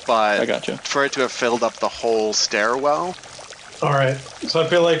 but I gotcha. for it to have filled up the whole stairwell, Alright, so I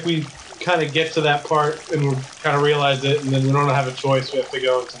feel like we kind of get to that part and we kind of realize it, and then we don't have a choice. We have to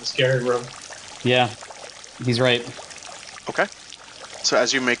go into the scary room. Yeah, he's right. okay. So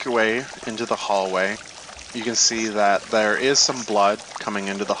as you make your way into the hallway, you can see that there is some blood coming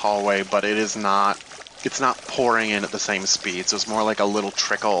into the hallway, but it's not pouring in at the same speed. So it's more like a little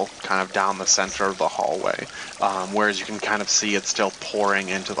trickle kind of down the center of the hallway, whereas you can kind of see it still pouring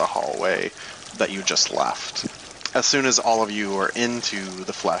into the hallway that you just left. As soon as all of you are into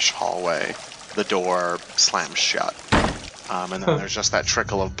the flesh hallway, the door slams shut. And then there's just that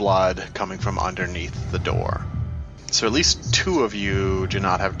trickle of blood coming from underneath the door. So at least two of you do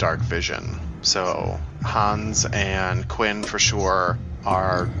not have dark vision. So Hans and Quinn for sure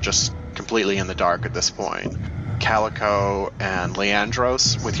are just completely in the dark at this point. Calico and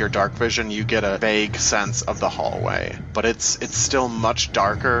Leandros, with your dark vision, you get a vague sense of the hallway. But it's still much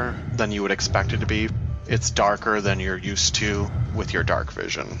darker than you would expect it to be. It's darker than you're used to with your dark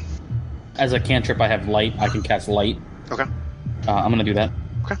vision. As a cantrip, I have light. I can cast light. Okay. I'm gonna do that.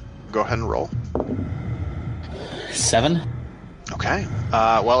 Okay. Go ahead and roll. 7. Okay.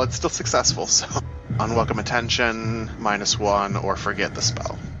 Well, it's still successful, so unwelcome attention, -1, or forget the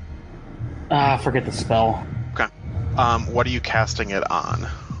spell. Forget the spell. Okay. What are you casting it on?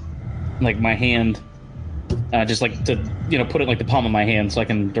 Like my hand. Just like to, put it like the palm of my hand so I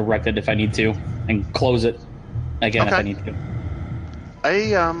can direct it if I need to, and close it again if I need to.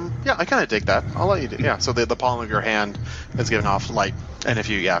 I kind of dig that. I'll let you do. Yeah. So the palm of your hand is giving off light, and if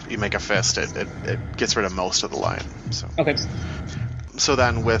you make a fist, it gets rid of most of the light. So. Okay. So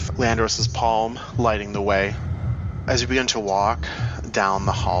then, with Leandros' palm lighting the way, as you begin to walk down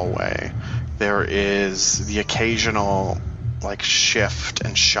the hallway, there is the occasional shift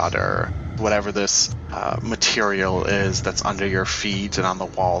and shudder, whatever this material is that's under your feet and on the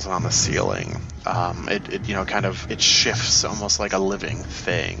walls and on the ceiling. It shifts almost like a living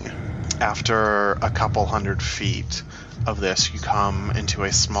thing. After a couple hundred feet of this, you come into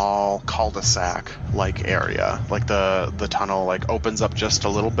a small cul-de-sac-like area. Like the tunnel opens up just a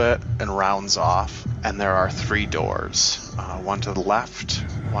little bit and rounds off, and there are 3 doors. One to the left,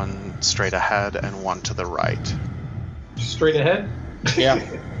 one straight ahead, and one to the right. Straight ahead? Yeah.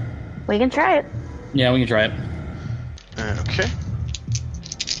 We can try it. Yeah, we can try it. Okay.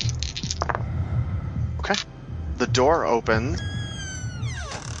 Okay. The door opens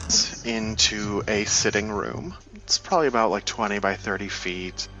into a sitting room. It's probably about 20 by 30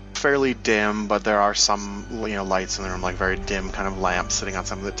 feet. Fairly dim, but there are some lights in the room, very dim kind of lamps sitting on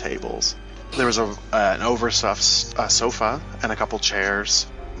some of the tables. There was an overstuffed sofa and a couple chairs,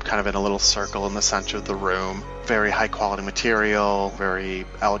 kind of in a little circle in the center of the room. Very high quality material, very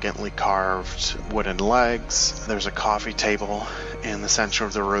elegantly carved wooden legs. There's a coffee table in the center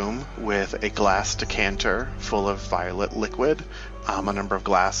of the room with a glass decanter full of violet liquid, a number of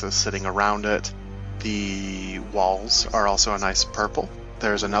glasses sitting around it. The walls are also a nice purple.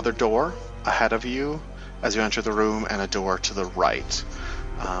 There's another door ahead of you as you enter the room, and a door to the right.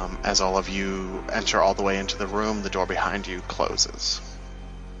 As all of you enter all the way into the room, the door behind you closes.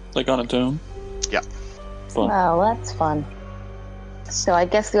 Like on its own? Yeah. Fun. Wow, that's fun. So I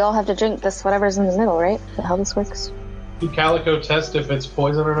guess we all have to drink this whatever's in the middle, right? The how this works? Do Calico test if it's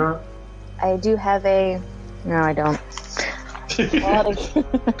poison or not? I do have a... No, I don't. Quality...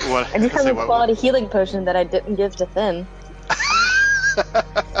 What? I do have Say a what- quality healing potion that I didn't give to Finn.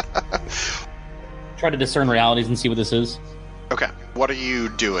 Try to discern realities and see what this is. Okay. What are you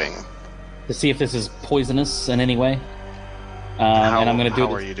doing? To see if this is poisonous in any way. How, and I'm going to do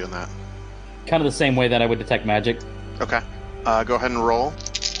how it are you doing that? kind of the same way that I would detect magic. Okay. Go ahead and roll.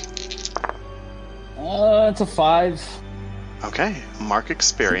 It's a 5. Okay. Mark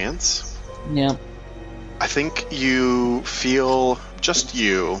experience. Yeah. I think you feel, just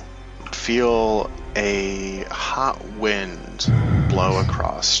you, feel a hot wind blow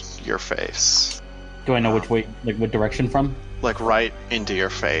across your face. Do I know which way, like what direction from? Like right into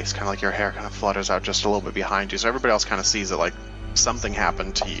your face, kind of like your hair kind of flutters out just a little bit behind you, so everybody else kind of sees it like something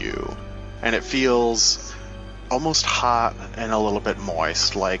happened to you. And it feels almost hot and a little bit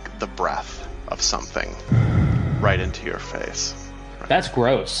moist, like the breath of something right into your face. That's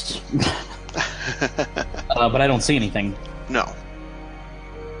gross. But I don't see anything. No.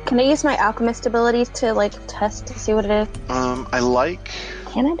 Can I use my alchemist abilities to, like, test to see what it is? I like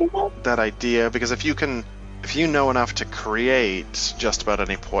Can I do that? idea, because if you know enough to create just about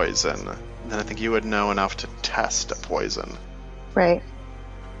any poison, then I think you would know enough to test a poison. Right.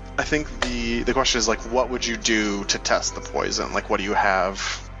 I think the question is, like, what would you do to test the poison? Like, what do you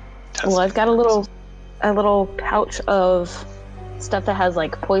have? Well, I've got a little pouch of stuff that has,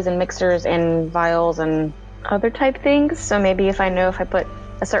 like, poison mixers and vials and other type things. So maybe if I put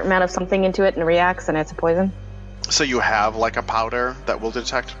a certain amount of something into it and it reacts, then it's a poison. So you have, like, a powder that will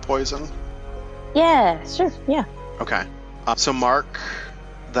detect poison? Yeah, sure, yeah. Okay. So mark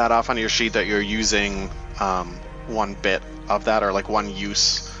that off on your sheet that you're using one bit of that, or like one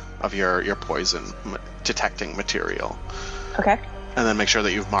use of your poison detecting material. Okay. And then make sure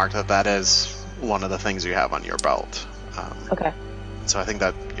that you've marked that is one of the things you have on your belt. Okay. So I think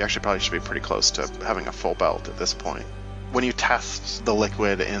that you actually probably should be pretty close to having a full belt at this point. When you test the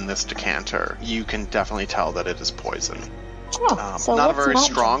liquid in this decanter, you can definitely tell that it is poison. Oh, so not a let's very not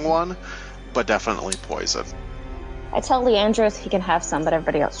strong one, but definitely poison. I tell Leandros he can have some, but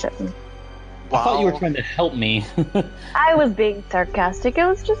everybody else shouldn't. I thought you were trying to help me. I was being sarcastic. It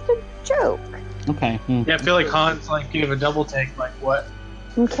was just a joke. Okay. Yeah, I feel like Hans like gave a double take. Like what?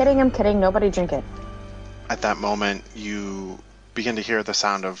 I'm kidding. Nobody drink it. At that moment, you begin to hear the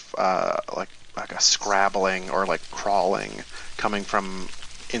sound of like a scrabbling or like crawling coming from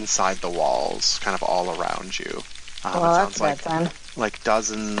inside the walls, kind of all around you. Well, that's a bad sign. Like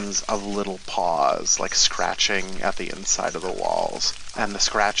dozens of little paws, like scratching at the inside of the walls, and the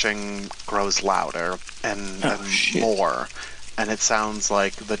scratching grows louder and more. And it sounds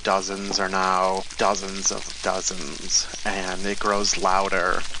like the dozens are now dozens of dozens, and it grows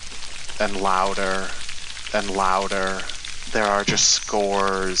louder and louder and louder. There are just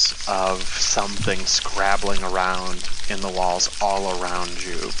scores of something scrabbling around in the walls all around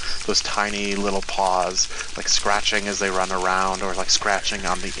you. Those tiny little paws, like scratching as they run around, or like scratching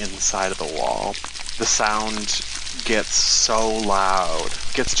on the inside of the wall. The sound gets so loud,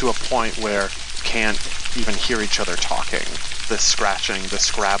 gets to a point where you can't even hear each other talking. The scratching, the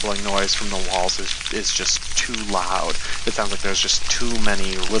scrabbling noise from the walls is just too loud. It sounds like there's just too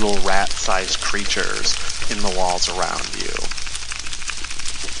many little rat-sized creatures in the walls around you.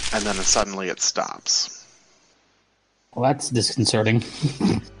 And then suddenly it stops. Well, that's disconcerting.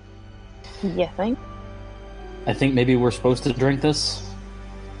 You think? I think maybe we're supposed to drink this.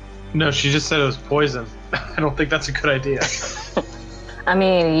 No, she just said it was poison. I don't think that's a good idea. I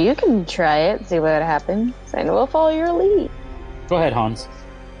mean, you can try it, see what happens, and we'll follow your lead. Go ahead, Hans.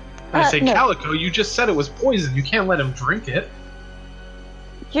 I say, no. Calico, you just said it was poison. You can't let him drink it.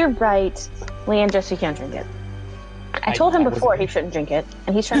 You're right. Leandros, you can't drink it. I told him before he shouldn't drink it,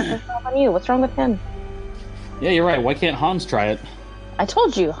 and he's trying to push it off on you. What's wrong with him? Yeah, you're right. Why can't Hans try it? I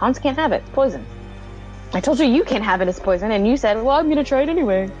told you, Hans can't have it. It's poison. I told you you can't have it. It's poison, and you said, well, I'm going to try it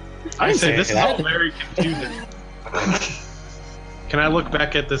anyway. I say, this is all that. very confusing. Can I look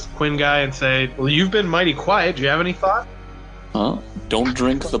back at this Quinn guy and say, well, you've been mighty quiet. Do you have any thought? Don't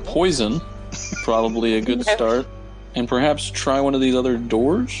drink the poison. Probably a good start. And perhaps try one of these other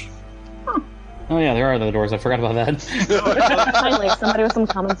doors? Oh yeah, there are other doors. I forgot about that. Finally, somebody with some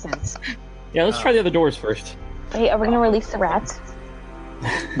common sense. Yeah, let's try the other doors first. Wait, are we going to release the rats?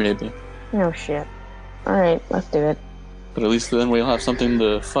 Maybe. No shit. Alright, let's do it. But at least then we'll have something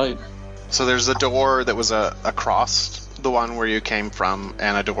to fight. So there's a door that was across The one where you came from,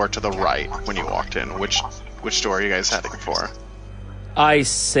 and a door to the right when you walked in. Which door are you guys heading for? I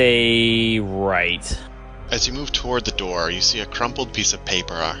say right. As you move toward the door, you see a crumpled piece of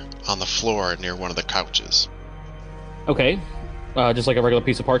paper on the floor near one of the couches. Okay. Just like a regular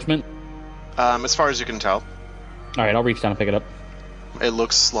piece of parchment? As far as you can tell. Alright, I'll reach down and pick it up. It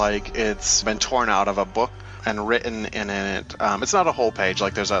looks like it's been torn out of a book and written in it. It's not a whole page.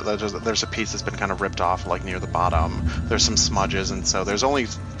 Like there's a piece that's been kind of ripped off, like near the bottom. There's some smudges, and so there's only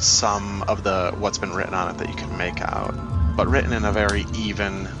some of what's been written on it that you can make out. But written in a very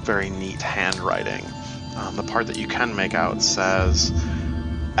even, very neat handwriting. The part that you can make out says,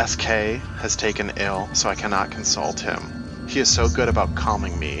 "SK has taken ill, so I cannot consult him. He is so good about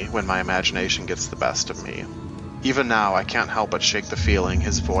calming me when my imagination gets the best of me. Even now, I can't help but shake the feeling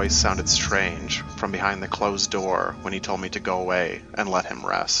his voice sounded strange from behind the closed door when he told me to go away and let him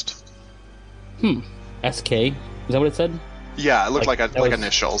rest." SK? Is that what it said? Yeah, it looked like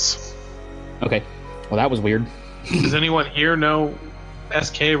initials. Okay. Well, that was weird. Does anyone here know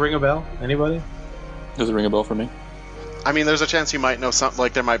SK ring a bell? Anybody? Does it ring a bell for me? I mean, there's a chance you might know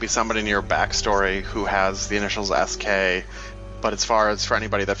there might be somebody in your backstory who has the initials SK, but as far as for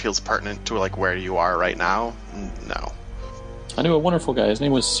anybody that feels pertinent to like where you are right now, no. I knew a wonderful guy. His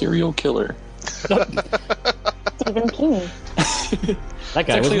name was Serial Killer. Stephen King. That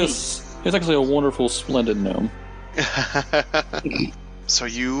guy He's actually a wonderful, splendid gnome. So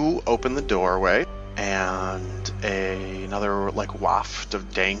you open the doorway, and another like waft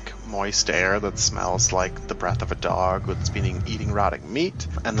of dank, moist air that smells like the breath of a dog that's been eating rotting meat,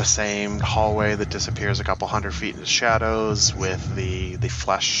 and the same hallway that disappears a couple 100 feet into shadows with the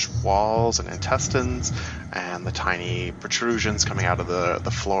flesh walls and intestines and the tiny protrusions coming out of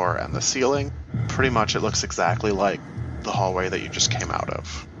the floor and the ceiling. Pretty much it looks exactly like the hallway that you just came out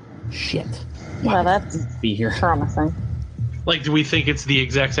of. Shit. Well, that's Be here. promising. Like, do we think it's the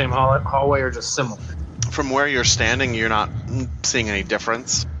exact same hallway or just similar? From where you're standing, you're not seeing any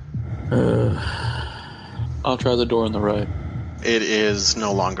difference. I'll try the door on the right. It is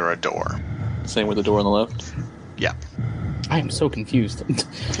no longer a door. Same with the door on the left. Yeah. I am so confused.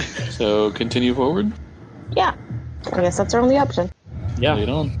 So continue forward. Yeah. I guess that's our only option. Yeah. Lead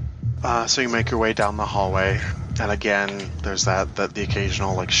on. So you make your way down the hallway, and again, there's that the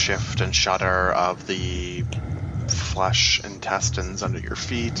occasional like shift and shudder of the flesh intestines under your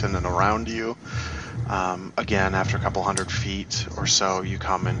feet and then around you. Again, after a couple 100 feet or so, you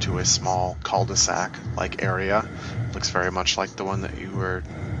come into a small cul-de-sac-like area. Looks very much like the one that you were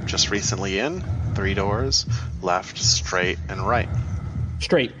just recently in. 3 doors, left, straight, and right.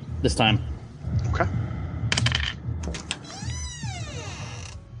 Straight this time. Okay.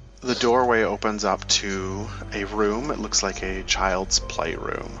 The doorway opens up to a room. It looks like a child's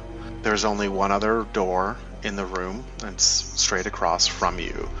playroom. There's only one other door in the room, and it's straight across from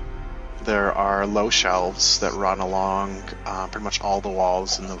you. There are low shelves that run along pretty much all the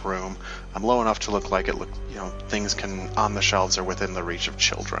walls in the room. Low enough to look like things on the shelves are within the reach of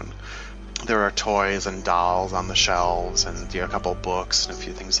children. There are toys and dolls on the shelves, and a couple books and a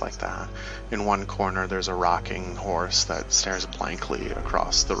few things like that. In one corner, there's a rocking horse that stares blankly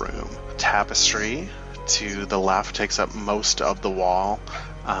across the room. Tapestry to the left takes up most of the wall,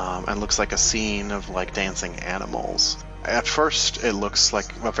 and looks like a scene of like dancing animals. At first, it looks like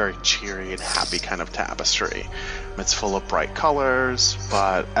a very cheery and happy kind of tapestry. It's full of bright colors,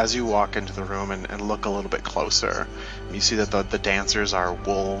 but as you walk into the room and look a little bit closer, you see that the dancers are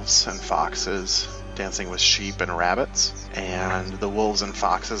wolves and foxes dancing with sheep and rabbits, and the wolves and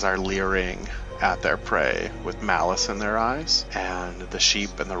foxes are leering at their prey with malice in their eyes, and the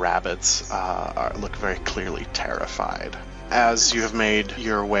sheep and the rabbits look very clearly terrified. As you have made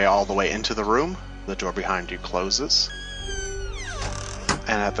your way all the way into the room, the door behind you closes.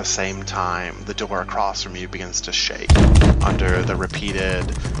 And at the same time, the door across from you begins to shake under the repeated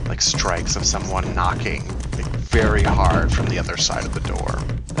strikes of someone knocking very hard from the other side of the door.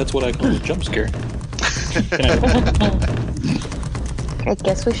 That's what I call a jump scare. I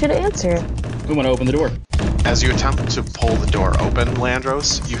guess we should answer it. We want to open the door. As you attempt to pull the door open,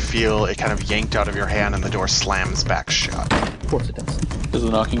 Landros, you feel it kind of yanked out of your hand and the door slams back shut. Of course it does. Does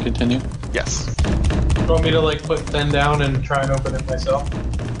the knocking continue? Yes. Do you want me to put Fen down and try and open it myself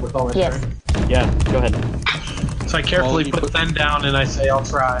with all my strength? Yeah, go ahead. So I carefully put Fen down and I say I'll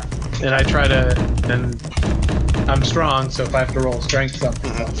try. And I try to, and I'm strong, so if I have to roll strength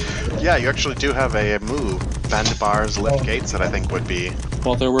something. Yeah, you actually do have a move, bend bars, lift gates, that I think would be...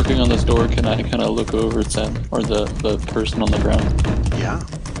 While they're working on this door, can I kind of look over at Zen, or the person on the ground? Yeah.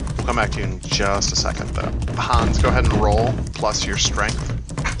 We'll come back to you in just a second, though. Hans, go ahead and roll, plus your strength.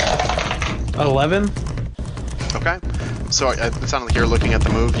 11. Okay. So it sounded like you're looking at the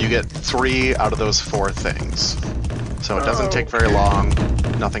move. You get 3 out of those 4 things. So it doesn't take very long.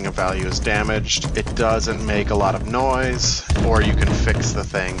 Nothing of value is damaged. It doesn't make a lot of noise, or you can fix the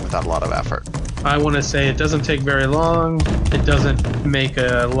thing without a lot of effort. I want to say it doesn't take very long. It doesn't make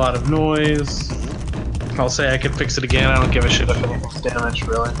a lot of noise. I'll say I can fix it again. I don't give a shit if anything's damaged,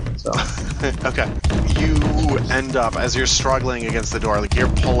 really. So. Okay. You end up, as you're struggling against the door, like you're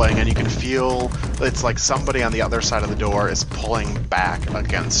pulling, and you can feel it's like somebody on the other side of the door is pulling back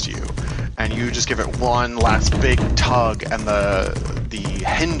against you. And you just give it one last big tug, and the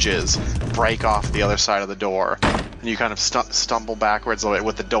hinges break off the other side of the door. And you kind of stumble backwards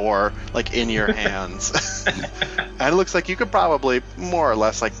with the door like in your hands. And it looks like you could probably more or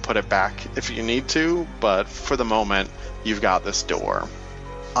less like put it back if you need to, but for the moment you've got this door.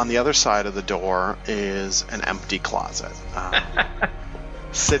 On the other side of the door is an empty closet.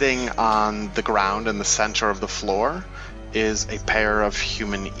 Sitting on the ground in the center of the floor is a pair of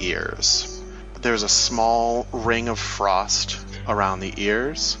human ears. There's a small ring of frost around the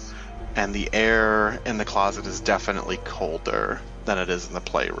ears, and the air in the closet is definitely colder than it is in the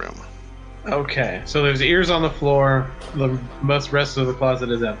playroom. Okay, so there's ears on the floor. The most rest of the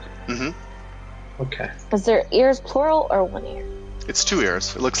closet is empty. Mm-hmm. Okay. Is there ears plural or one ear? It's 2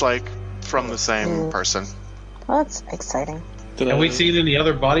 ears. It looks like from the same person. Well, that's exciting. Have we seen any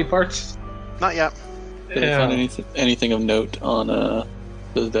other body parts? Not yet. Did I find anything of note on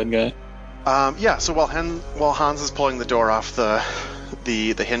the dead guy? Yeah, so while Hans is pulling the door off the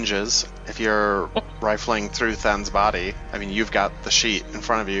hinges, if you're rifling through Then's body, I mean, you've got the sheet in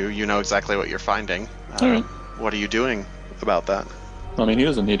front of you. You know exactly what you're finding. Alright. What are you doing about that? I mean, he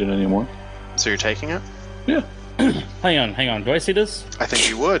doesn't need it anymore. So you're taking it? Yeah. Hang on. Do I see this? I think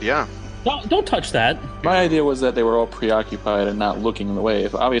you would, yeah. Don't touch that. My idea was that they were all preoccupied and not looking in the way.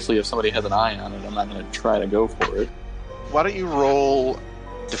 If somebody has an eye on it, I'm not going to try to go for it. Why don't you roll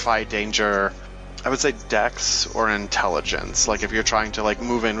Defy Danger? I would say Dex or Intelligence. Like if you're trying to like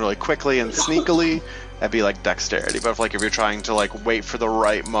move in really quickly and sneakily, that'd be like Dexterity. But if you're trying to like wait for the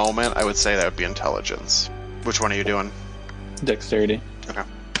right moment, I would say that would be Intelligence. Which one are you doing? Dexterity. Okay.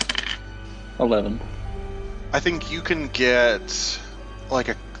 11. I think you can get like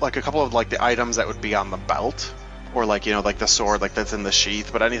a couple of like the items that would be on the belt, or like like the sword like that's in the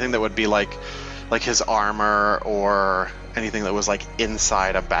sheath, but anything that would be like his armor or anything that was like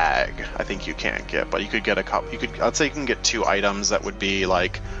inside a bag, I think you can't get. But you could get a couple. I'd say you can get 2 items that would be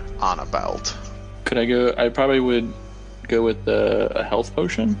like on a belt. Could I go? I probably would go with a health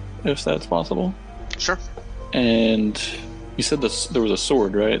potion if that's possible. Sure. And you said there was a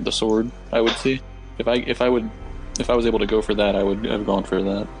sword, right? The sword I would see. If I was able to go for that, I would have gone for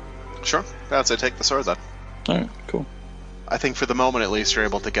that. Sure. I'd say take the sword then. All right. Cool. I think for the moment, at least, you're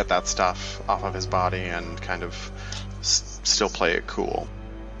able to get that stuff off of his body and kind of still play it cool.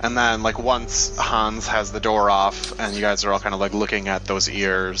 And then, like, once Hans has the door off and you guys are all kind of, like, looking at those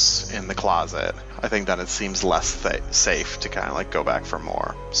ears in the closet, I think that it seems less safe to kind of, like, go back for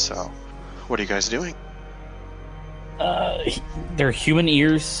more. So, what are you guys doing? They're human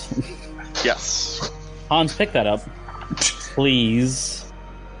ears. Yes. Hans, pick that up. Please.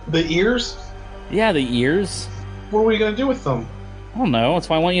 The ears? Yeah, the ears. What are we going to do with them? I don't know. That's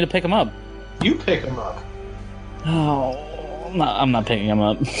why I want you to pick them up. You pick them up. Oh, I'm not picking them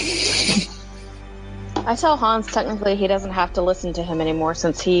up. I tell Hans technically he doesn't have to listen to him anymore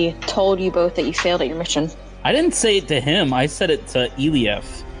since he told you both that you failed at your mission. I didn't say it to him. I said it to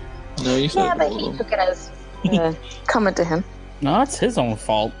Elief. No, you said yeah, but he took it as coming to him. No, it's his own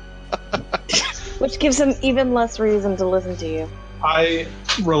fault. Which gives him even less reason to listen to you. I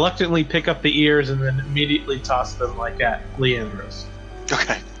reluctantly pick up the ears and then immediately toss them like at Leandros.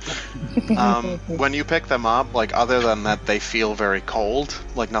 Okay. When you pick them up, like other than that they feel very cold,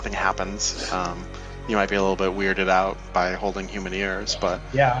 like nothing happens. You might be a little bit weirded out by holding human ears, but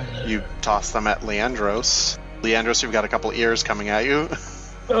yeah, you toss them at Leandros. Leandros, you've got a couple ears coming at you.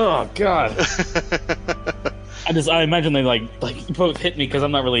 Oh God! I imagine they like both hit me because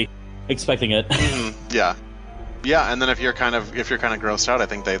I'm not really expecting it. Yeah. Yeah, and then if you're kind of grossed out, I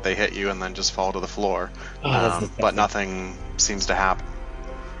think they hit you and then just fall to the floor. But nothing seems to happen.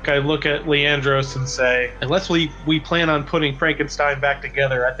 I look at Leandros and say, unless we plan on putting Frankenstein back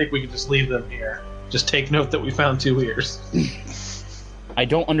together, I think we can just leave them here. Just take note that we found 2 ears. I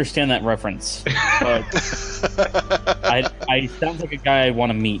don't understand that reference, but I sounds like a guy I want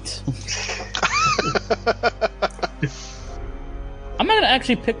to meet. I'm not gonna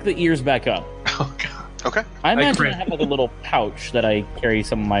actually pick the ears back up. Oh God. Okay. I imagine I have like a little pouch that I carry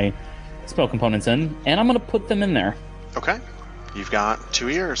some of my spell components in, and I'm gonna put them in there. Okay. You've got 2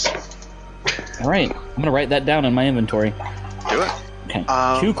 ears. All right, I'm gonna write that down in my inventory. Do it. Okay.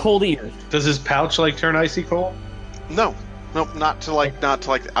 2 cold ears. Does his pouch like turn icy cold? No, not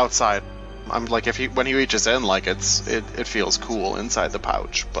to outside. I'm like when he reaches in, like it feels cool inside the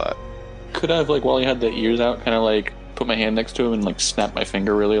pouch, but Could I have, like, while he had the ears out, kind of like put my hand next to him and like snap my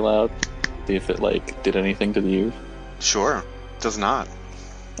finger really loud, see if it like did anything to the ears? sure, does not.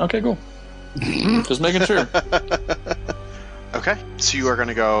 Okay, cool. Just making sure. Okay, so you are going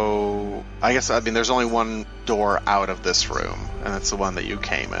to go. There's only one door out of this room, and it's the one that you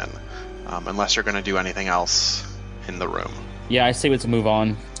came in. Unless you're going to do anything else in the room. Yeah, I say let's move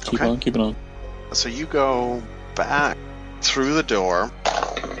on. Keep on. So you go back through the door.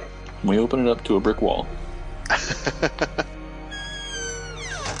 We open it up to a brick wall.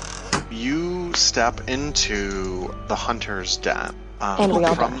 You step into the hunter's den And we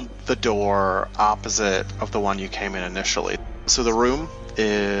all from the door opposite of the one you came in initially. So the room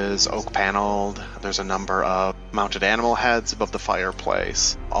is oak paneled. There's a number of mounted animal heads above the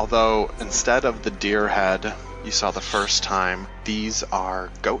fireplace. Although instead of the deer head you saw the first time, these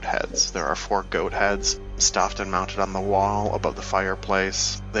are goat heads. There are 4 goat heads stuffed and mounted on the wall above the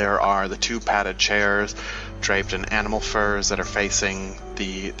fireplace. There are the 2 padded chairs draped in animal furs that are facing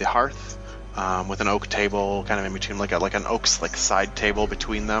the hearth, with an oak table kind of in between, like an oak side table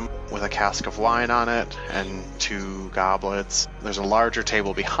between them, with a cask of wine on it and 2 goblets. There's a larger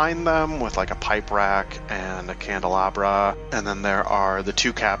table behind them with like a pipe rack and a candelabra, and then there are the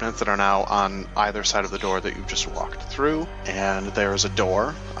 2 cabinets that are now on either side of the door that you've just walked through, and there's a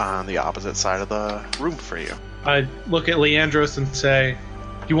door on the opposite side of the room for you. I look at Leandros and say,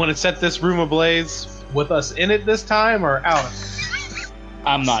 "You want to set this room ablaze with us in it this time, or out of it?"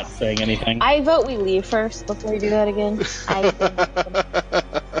 I'm not saying anything. I vote we leave first before we do that again.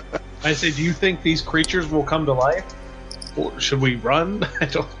 I say, "Do you think these creatures will come to life? Or should we run?"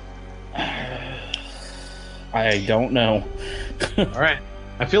 I don't know. Alright.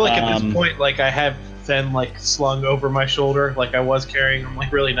 I feel like at this point, like, I have then, like, slung over my shoulder, like I was carrying them,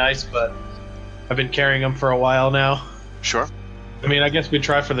 like, really nice, but I've been carrying them for a while now. Sure. I mean, I guess we'd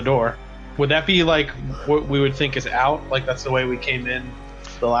try for the door. Would that be, like, what we would think is out? Like, that's the way we came in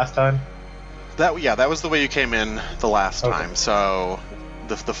the last time? That was the way you came in the last time, so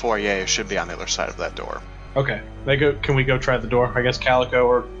the foyer should be on the other side of that door. Okay. Can we go try the door? I guess Calico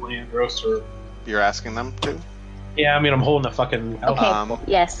or Leandros or... You're asking them to? Yeah, I mean, I'm holding the fucking... Okay,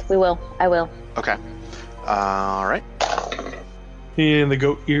 yes, we will. I will. Okay. Alright. And the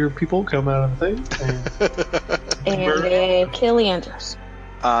goat ear people come out of the thing. And they kill Leandros.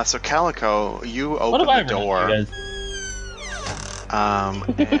 So Calico, you open the door.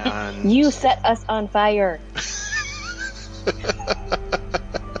 And You set us on fire.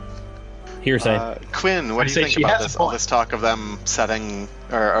 Hearsay. Quinn, what do you think about this? All this talk of them setting,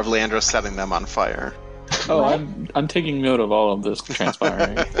 or of Leandros setting them on fire. Oh, I'm taking note of all of this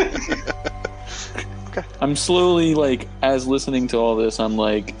transpiring. Okay. I'm slowly, like, as listening to all this, I'm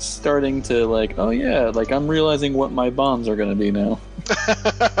like starting to like, oh yeah, like I'm realizing what my bonds are gonna be now.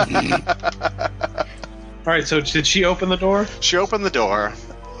 Alright, so did she open the door? She opened the door.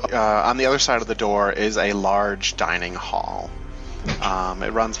 On the other side of the door is a large dining hall.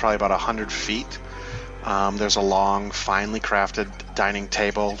 It runs probably about 100 feet. There's a long, finely crafted dining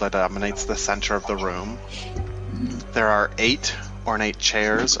table that dominates the center of the room. There are 8 ornate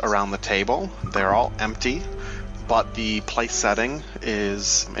chairs around the table. They're all empty, but the place setting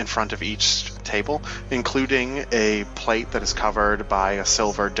is in front of each table, including a plate that is covered by a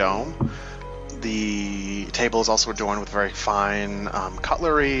silver dome. The table is also adorned with very fine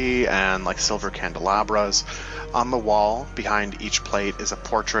cutlery and like silver candelabras. On the wall behind each plate is a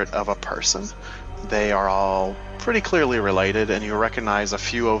portrait of a person. They are all pretty clearly related, and you recognize a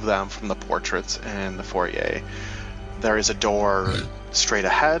few of them from the portraits in the foyer. There is a door straight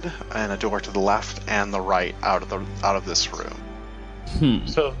ahead and a door to the left and the right out of this room.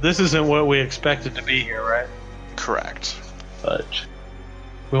 So this isn't what we expected to be here, right? Correct. But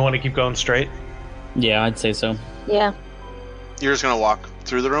we want to keep going straight? Yeah, I'd say so. Yeah. You're just going to walk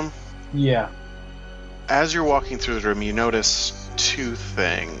through the room? Yeah. As you're walking through the room, you notice 2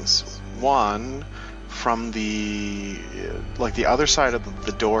 things. One, from the other side of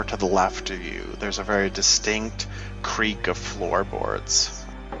the door to the left of you, there's a very distinct creak of floorboards.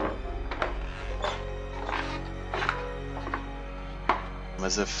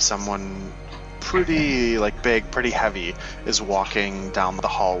 As if someone pretty big, pretty heavy is walking down the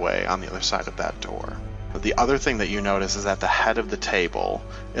hallway on the other side of that door. The other thing that you notice is at the head of the table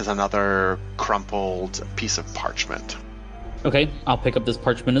is another crumpled piece of parchment. Okay, I'll pick up this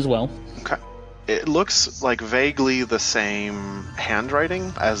parchment as well. Okay. It looks like vaguely the same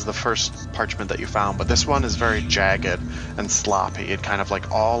handwriting as the first parchment that you found, but this one is very jagged and sloppy. It kind of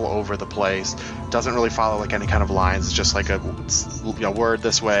like all over the place. Doesn't really follow like any kind of lines. It's just like a word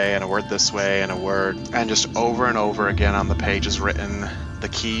this way and a word this way and a word. And just over and over again on the page is written, the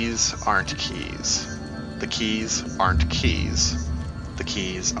keys aren't keys. The keys aren't keys. The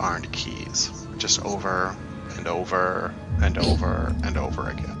keys aren't keys. Just over and over and over and over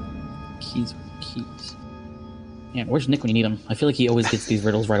again. Keys. Yeah, where's Nick when you need him? I feel like he always gets these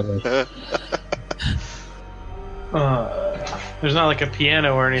riddles right away. There's not like a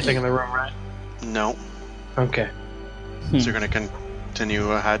piano or anything in the room, right? No. Okay. So you're going to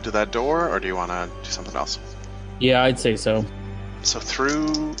continue ahead to that door, or do you want to do something else? Yeah, I'd say so. So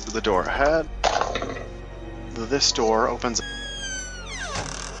through the door ahead, this door opens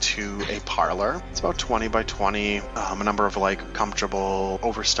to a parlor. It's about 20 by 20, a number of like comfortable,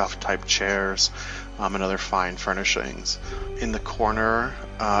 overstuffed type chairs, and other fine furnishings. In the corner,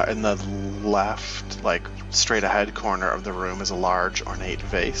 in the left, like straight ahead corner of the room is a large ornate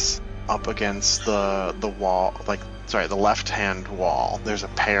vase. Up against the wall, the left-hand wall, there's a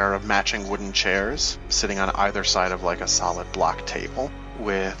pair of matching wooden chairs sitting on either side of like a solid block table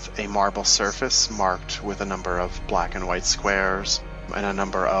with a marble surface marked with a number of black and white squares and a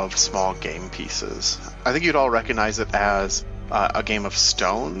number of small game pieces. I think you'd all recognize it as a game of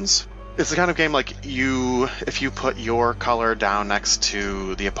stones. It's the kind of game like if you put your color down next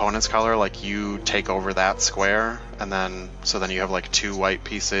to the opponent's color, like you take over that square, and then you have like two white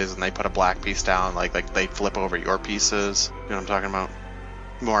pieces, and they put a black piece down, like they flip over your pieces. You know what I'm talking about?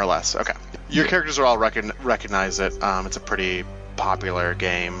 More or less. Okay. Your characters are all recognize it. It's a pretty popular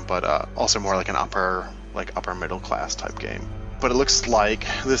game, but also more like an upper middle class type game. But it looks like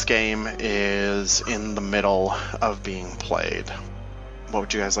this game is in the middle of being played. What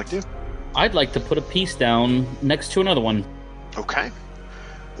would you guys like to do? I'd like to put a piece down next to another one. Okay.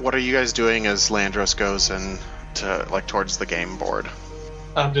 What are you guys doing as Landros goes towards the game board?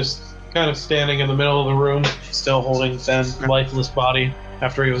 I'm just kind of standing in the middle of the room, still holding Zen's lifeless body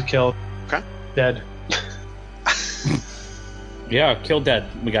after he was killed. Okay. Dead. Yeah, killed dead.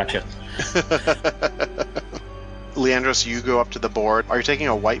 We got you. Leandros, you go up to the board. Are you taking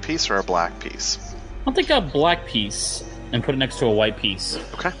a white piece or a black piece? I'll take a black piece and put it next to a white piece.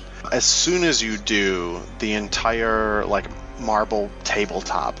 Okay. As soon as you do, the entire marble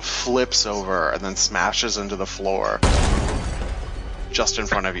tabletop flips over and then smashes into the floor just in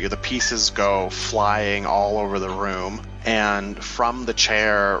front of you. The pieces go flying all over the room, and from the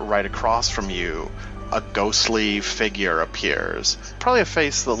chair right across from you, a ghostly figure appears. Probably a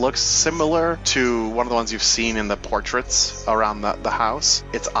face that looks similar to one of the ones you've seen in the portraits around the house.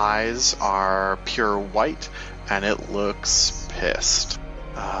 Its eyes are pure white, and it looks pissed.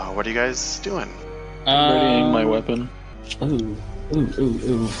 What are you guys doing? Readying my weapon. Ooh.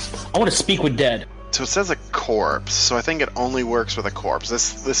 I want to speak with dead. So it says a corpse, so I think it only works with a corpse.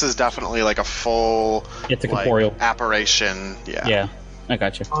 This is definitely like a full It's a corporeal apparition. Yeah. I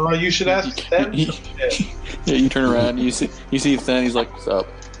got you. Oh, you should ask them. Yeah, you turn around, you see Than, he's like, what's up?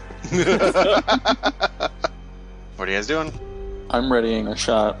 What are you guys doing? I'm readying a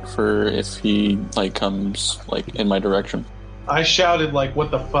shot for if he comes in my direction. I shouted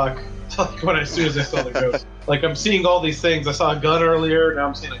what the fuck? As soon as I saw the ghost. I'm seeing all these things. I saw a gun earlier, now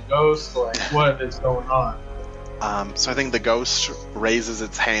I'm seeing a ghost. What is going on? So I think the ghost raises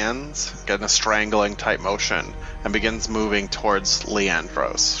its hands, getting a strangling type motion, and begins moving towards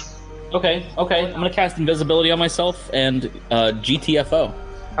Leandros. Okay. I'm gonna cast invisibility on myself and GTFO.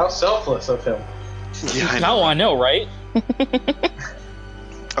 How selfless of him. Yeah, I know, right?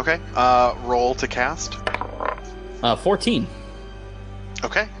 Okay. Roll to cast. 14.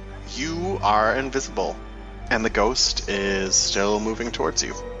 Okay. You are invisible, and the ghost is still moving towards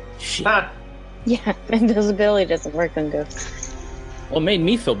you. Shit. Yeah, invisibility doesn't work on ghosts. Well, it made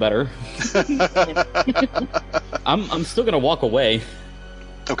me feel better. I'm still gonna walk away.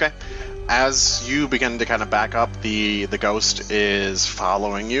 Okay. As you begin to kind of back up, the ghost is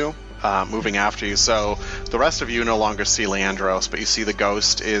following you, moving after you. So the rest of you no longer see Leandros, but you see the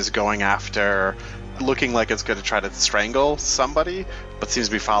ghost is going after, looking like it's going to try to strangle somebody, but seems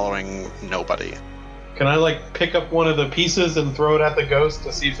to be following nobody. Can I pick up one of the pieces and throw it at the ghost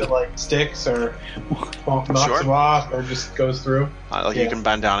to see if it sticks or knocks him off or just goes through? You can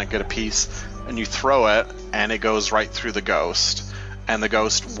bend down and get a piece, and you throw it, and it goes right through the ghost, and the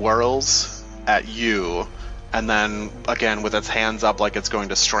ghost whirls at you, and then again with its hands up like it's going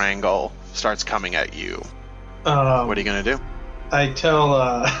to strangle, starts coming at you. What are you gonna do? I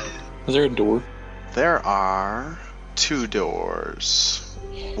tell Is there a door? There are 2 doors.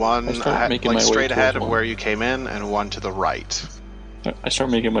 One I start making my way straight ahead towards of one. where you came in, and one to the right. I start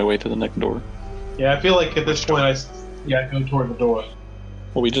making my way to the next door. Yeah, I feel like at this point I go toward the door.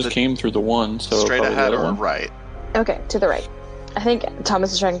 Well, we just came through the one, so Straight probably ahead the other or one. right? Okay, to the right. I think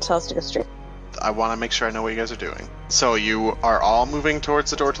Thomas is trying to tell us to go straight. I want to make sure I know what you guys are doing. So you are all moving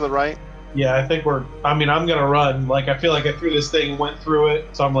towards the door to the right? Yeah, I think I'm gonna run. Like, I feel like I threw this thing, went through it,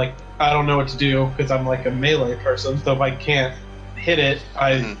 so I'm like, I don't know what to do, because I'm like a melee person, so if I can't hit it,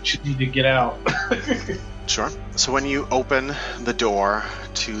 I should need to get out. Sure. So when you open the door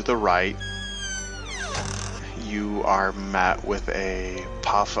to the right, you are met with a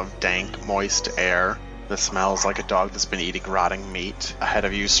puff of dank, moist air that smells like a dog that's been eating rotting meat. Ahead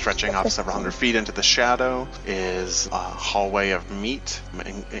of you, stretching off several hundred feet into the shadow, is a hallway of meat,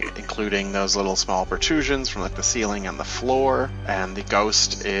 including those little small protrusions from like the ceiling and the floor, and the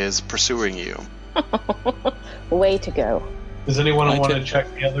ghost is pursuing you. Way to go. Does anyone want to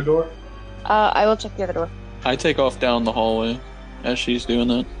check the other door? I will check the other door. I take off down the hallway as she's doing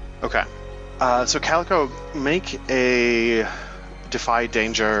that. Okay. So Calico, make a defy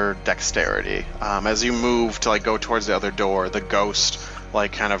danger dexterity. As you move to like go towards the other door, the ghost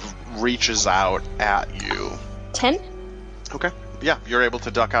like kind of reaches out at you. 10? Okay. Yeah, you're able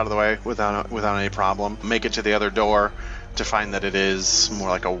to duck out of the way without any problem. Make it to the other door to find that it is more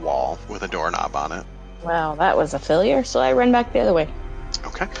like a wall with a doorknob on it. Wow, that was a failure, so I run back the other way.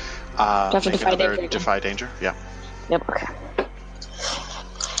 Okay. have to Make defy another danger again? defy danger. Yeah. Yep, okay.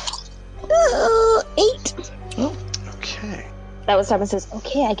 8. Oh. Okay. That was Thomas says,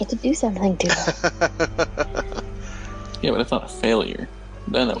 okay, I get to do something too. Yeah, but that's not a failure.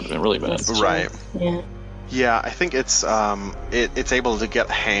 Then that would have been really bad. Right. Yeah. Yeah, I think it's able to get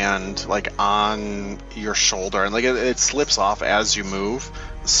hand like on your shoulder, and like it slips off as you move,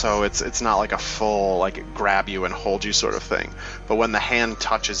 so it's not like a full like grab you and hold you sort of thing. But when the hand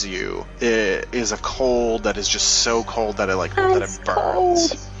touches you, it is a cold that is just so cold that it that it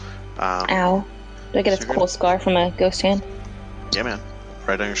burns. Ow! Do I get a cold scar from a ghost hand? Yeah, man,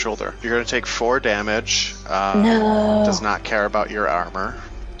 right on your shoulder. You're gonna take 4 damage. No. Does not care about your armor.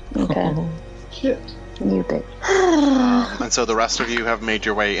 Okay. Shit. You bitch. And so the rest of you have made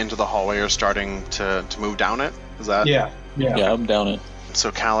your way into the hallway or starting to move down it? Is that? Yeah, I'm down it.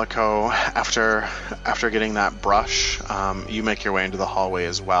 So Calico, after getting that brush, you make your way into the hallway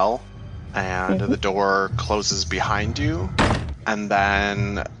as well, and the door closes behind you. And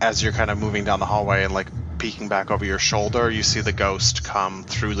then as you're kind of moving down the hallway and like peeking back over your shoulder, you see the ghost come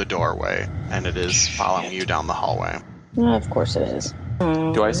through the doorway, and it is following you down the hallway. Of course it is.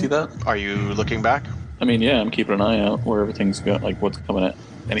 Do I see that? Are you looking back? I mean, yeah, I'm keeping an eye out where everything's going, like what's coming at,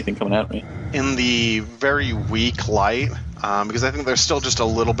 anything coming at me. In the very weak light, because I think there's still just a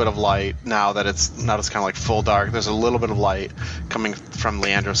little bit of light now that it's not as kind of like full dark. There's a little bit of light coming from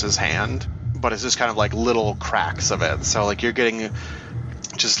Leandros' hand, but it's just kind of like little cracks of it. So like you're getting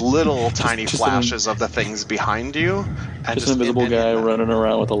just little tiny flashes of the things behind you, and Just an invisible guy running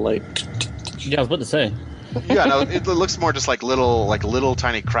around with a light. Yeah, I was about to say. Yeah, no, it looks more just like little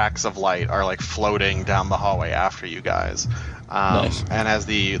tiny cracks of light are like floating down the hallway after you guys. Nice. And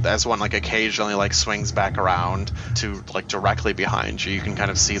as one like occasionally like swings back around to like directly behind you, you can kind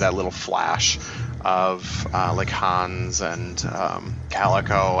of see that little flash of like Hans and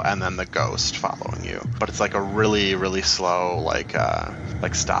Calico, and then the ghost following you. But it's like a really, really slow like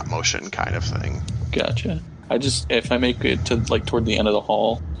stop motion kind of thing. Gotcha. If I make it to like toward the end of the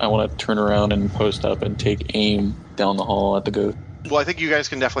hall, I want to turn around and post up and take aim down the hall at the ghost. Well, I think you guys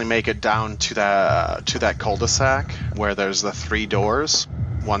can definitely make it down to that cul-de-sac where there's the 3 doors,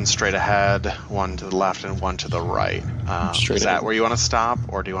 one straight ahead, one to the left, and one to the right. Is that where you want to stop,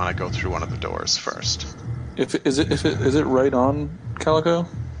 or do you want to go through one of the doors first? Is it right on Calico?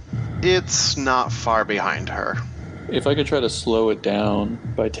 It's not far behind her. If I could try to slow it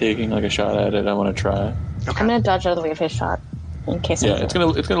down by taking like a shot at it, I want to try. Okay. I'm gonna dodge out of the way of his shot in case. Yeah, it's gonna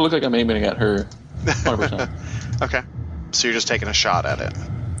look like I'm aiming at her. 100%. Okay. So you're just taking a shot at it.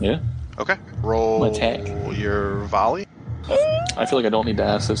 Yeah. Okay. Roll Attack. your volley. I feel like I don't need to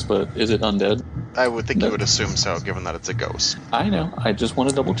ask this, but is it undead? I would think you would assume so, given that it's a ghost. I know. I just want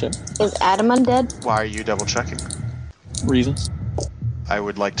to double check. Is Adam undead? Why are you double checking? Reasons. I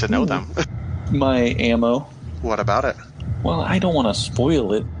would like to know them. My ammo. What about it? Well, I don't want to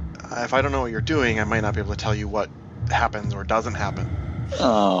spoil it. If I don't know what you're doing, I might not be able to tell you what happens or doesn't happen.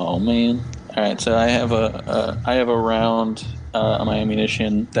 Oh man! All right, so I have a round on my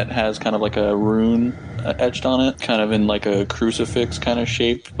ammunition that has kind of like a rune etched on it, kind of in like a crucifix kind of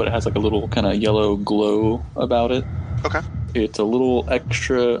shape, but it has like a little kind of yellow glow about it. Okay. It's a little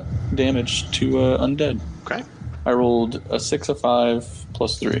extra damage to undead. Okay. I rolled a 6, a 5,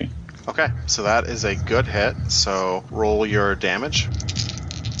 plus 3. Okay, so that is a good hit. So roll your damage.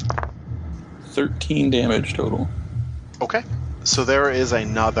 13 damage total. Okay, so there is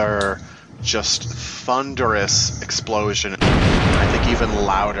another just thunderous explosion. I think even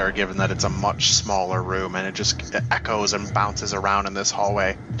louder, given that it's a much smaller room, and it just echoes and bounces around in this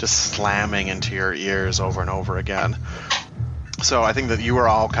hallway, just slamming into your ears over and over again. So I think that you are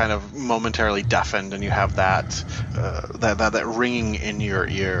all kind of momentarily deafened, and you have that that ringing in your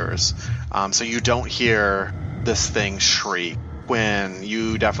ears. So you don't hear this thing shriek. When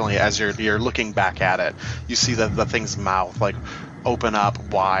you definitely, as you're looking back at it, you see that the thing's mouth like open up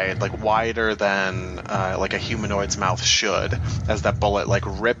wide, like wider than like a humanoid's mouth should, as that bullet like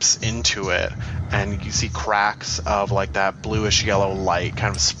rips into it, and you see cracks of like that bluish yellow light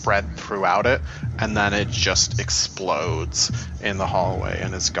kind of spread throughout it, and then it just explodes in the hallway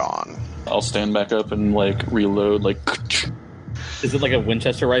and is gone. I'll stand back up and like reload. Like, is it like a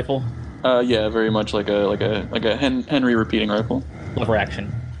Winchester rifle? Yeah, very much like a Henry repeating rifle. Lever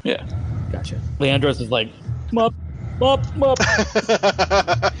action. Yeah. Gotcha. Leandros is like, mup, mup, mup.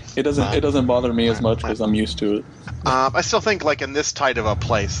 It doesn't bother me as much because I'm used to it. I still think like in this tight of a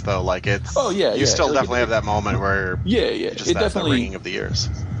place though, like it's. Oh yeah, you still definitely have that moment where. Yeah. Just the ringing of the ears.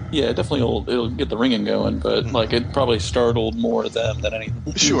 Yeah, it definitely it'll get the ringing going, but like it probably startled more them than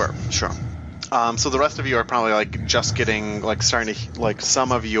anything. Sure. So the rest of you are probably like just getting like starting to like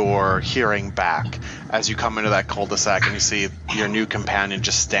some of your hearing back as you come into that cul-de-sac and you see your new companion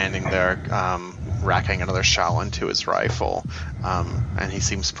just standing there, racking another shell into his rifle, and he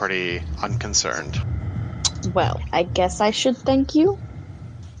seems pretty unconcerned. Well, I guess I should thank you.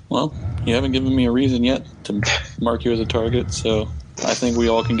 Well, you haven't given me a reason yet to mark you as a target, so I think we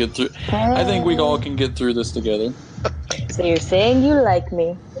all can get through. I think we all can get through this together. So you're saying you like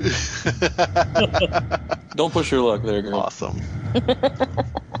me? Don't push your luck there, girl. Awesome.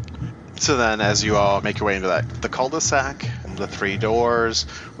 So then, as you all make your way into the cul-de-sac, the 3 doors,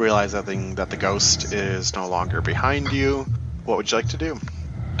 realizing that the ghost is no longer behind you, what would you like to do?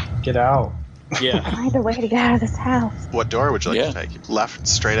 Get out. Yeah. Find a way to get out of this house. What door would you like to take? Left,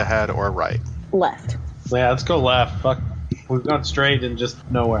 straight ahead, or right? Left. Yeah, let's go left. Fuck. We've gone straight and just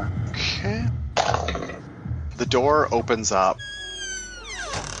nowhere. Okay. The door opens up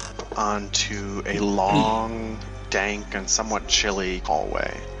onto a long, dank, and somewhat chilly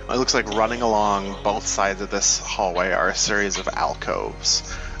hallway. It looks like running along both sides of this hallway are a series of alcoves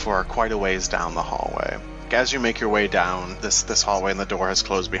for quite a ways down the hallway. As you make your way down this hallway and the door has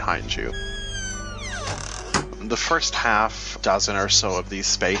closed behind you, the first half dozen or so of these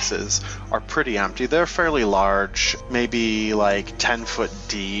spaces are pretty empty. They're fairly large, maybe like 10 foot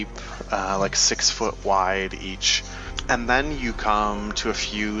deep, like 6 foot wide each. And then you come to a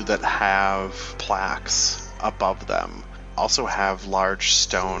few that have plaques above them, also have large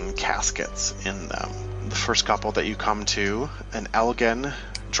stone caskets in them. The first couple that you come to, an Elgin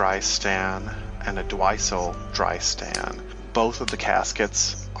dry stand and a Dweisel dry stand. Both of the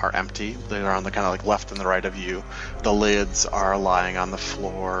caskets are empty. They are on the kind of like left and the right of you. The lids are lying on the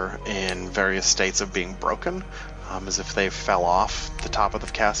floor in various states of being broken, as if they fell off the top of the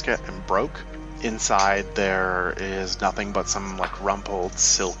casket and broke. Inside there is nothing but some like rumpled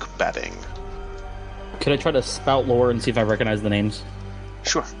silk bedding. Could I try to spout lore and see if I recognize the names?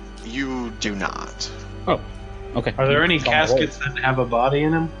 Sure. You do not. Oh, okay. Are there any caskets that have a body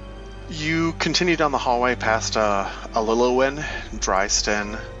in them? You continue down the hallway past a Lillowin,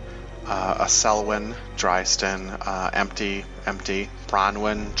 Dryston, a Selwyn, Dryston, empty.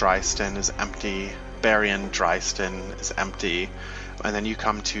 Bronwyn, Dryston is empty. Barian, Dryston is empty. And then you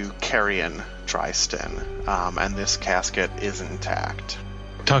come to Carrion, Dryston, and this casket is intact.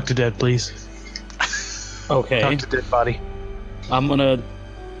 Talk to dead, please. Okay. Talk to dead body. I'm gonna,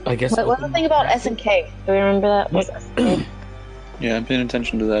 I guess... What's the thing about S&K? Do we remember that? What's S&K? Yeah, I'm paying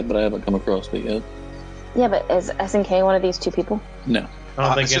attention to that, but I haven't come across it yet. Yeah, but is S&K one of these 2 people? No. I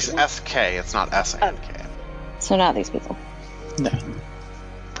don't think it's just SK, it's not SNK. So not these people. No.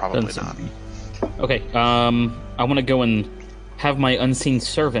 Probably not. Okay, I want to go and have my unseen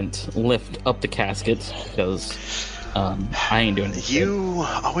servant lift up the casket, because I ain't doing it. You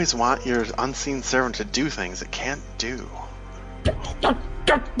always want your unseen servant to do things it can't do.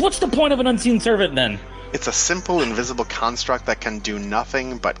 What's the point of an unseen servant, then? It's a simple, invisible construct that can do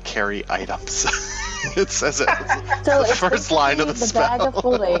nothing but carry items. It says it. It's So the it's first line of the spell. bag of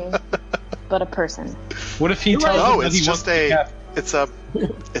holding, but a person. What if he tells No, him that it's he just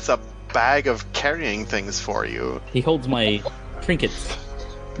it's a bag of carrying things for you. He holds my trinkets,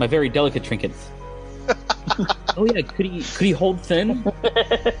 my very delicate trinkets. Oh yeah, could he hold Finn?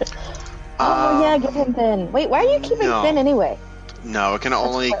 Yeah, give him Finn. Wait, why are you keeping no. Finn anyway? No, it can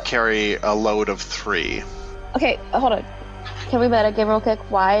only carry a load of 3. Okay, hold on. Can we metagame real quick?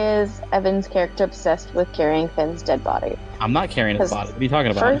 Why is Evan's character obsessed with carrying Finn's dead body? I'm not carrying his body. What are you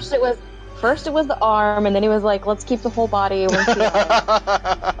talking about? First it was the arm, and then he was like, "Let's keep the whole body." Totally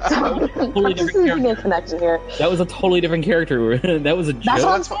different character. Connection here. That was a totally different character. That was a joke. That's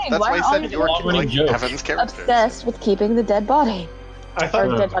what I'm saying. That's why I said you were like Evan's character. Obsessed with keeping the dead body. I thought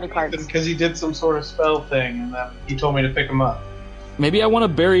Or dead body parts. because he did some sort of spell thing, and then he told me to pick him up. Maybe I want to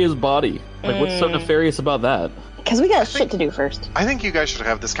bury his body. Like, what's so nefarious about that? Because we got shit to do first. I think you guys should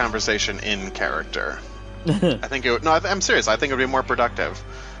have this conversation in character. I think it would, no, I'm serious. I think it would be more productive.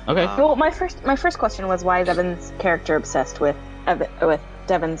 Okay. Well, my first question was why is Evan's character obsessed with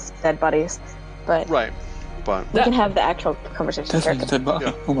Devon's dead bodies? But right, but we can have the actual conversation. That's a dead body.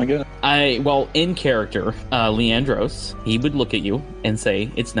 Yeah. Oh my god. Well, in character, Leandros, he would look at you and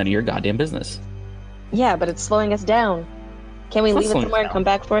say, "It's none of your goddamn business." Yeah, but it's slowing us down. Can we leave it somewhere and come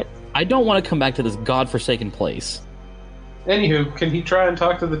back for it? I don't want to come back to this godforsaken place. Anywho, can he try and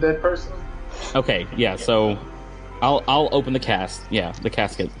talk to the dead person? Okay, yeah. So, I'll open the the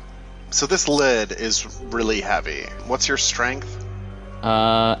casket. So this lid is really heavy. What's your strength?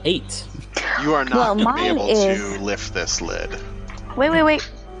 8. You are not going to be able is... to lift this lid. Wait.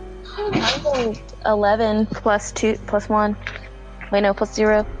 I'm going 11 plus 2 plus 1. Wait, no, plus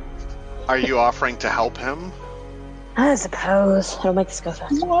 0. Are you offering to help him? I suppose. It'll make this go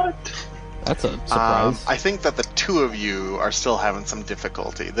faster. What? That's a surprise. I think that the two of you are still having some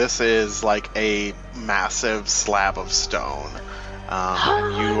difficulty. This is like a massive slab of stone.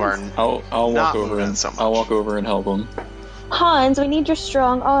 And you are I'll not walk over moving and so much. I'll walk over and help him. Hans, we need your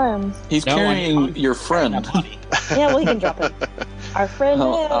strong arm. He's carrying your friend. Yeah, well, he can drop it. Our friend.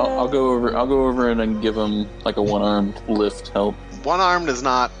 I'll go over. I'll go over and then give him like a one-armed lift help. One-armed is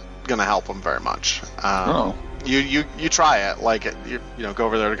not going to help him very much. You try it, like you go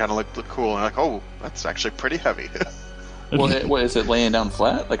over there to kind of look cool, and like, oh, that's actually pretty heavy. What is it? Laying down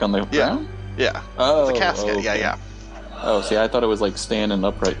flat, like on the ground? Yeah. Oh, it's a casket. okay. Yeah. Oh, see, I thought it was like standing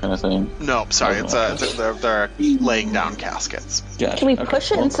upright kind of thing. No, sorry, they're laying down caskets. Gotcha. Can we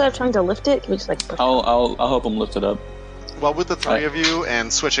push it instead of trying to lift it? Can we just like push I'll help him lift it up. Well, with the three of you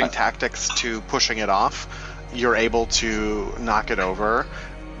and switching tactics to pushing it off, you're able to knock it over.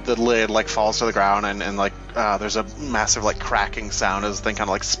 The lid like falls to the ground, and like there's a massive like cracking sound as the thing kind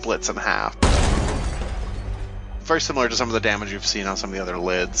of like splits in half. Very similar to some of the damage you've seen on some of the other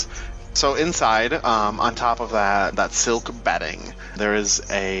lids. So inside, on top of that silk bedding, there is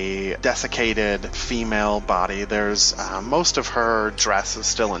a desiccated female body. There's most of her dress is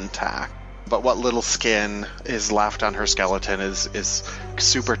still intact, but what little skin is left on her skeleton is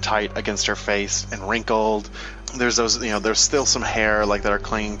super tight against her face and wrinkled. There's there's still some hair like that are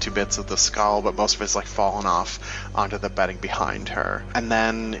clinging to bits of the skull, but most of it's like fallen off onto the bedding behind her. And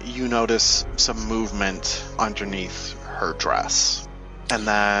then you notice some movement underneath her dress. And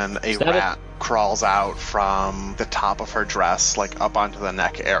then a rat crawls out from the top of her dress, like up onto the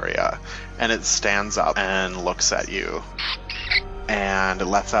neck area, and it stands up and looks at you. And it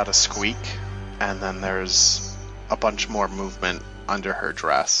lets out a squeak, and then there's a bunch more movement under her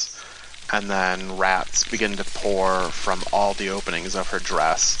dress. And then rats begin to pour from all the openings of her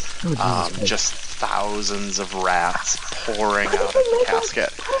dress. Just thousands of rats pouring out of the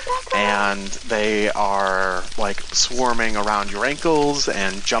casket. And they are like swarming around your ankles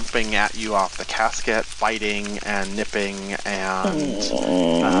and jumping at you off the casket, biting and nipping and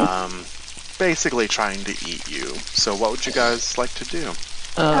basically trying to eat you. So what would you guys like to do?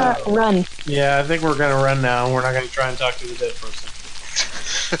 run. Yeah, I think we're gonna run now. We're not gonna try and talk to the dead person.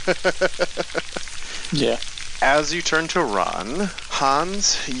 Yeah. As you turn to run,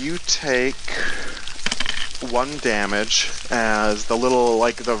 Hans, you take 1 damage as the little,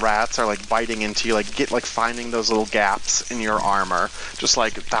 like, the rats are, like, biting into you, like, finding those little gaps in your armor. Just,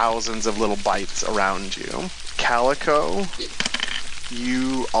 like, thousands of little bites around you. Calico,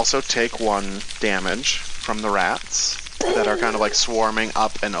 you also take 1 damage from the rats that are kind of, like, swarming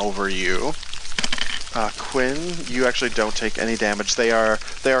up and over you. Quinn, you actually don't take any damage. They are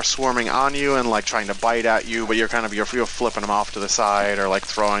swarming on you and like trying to bite at you, but you're flipping them off to the side or like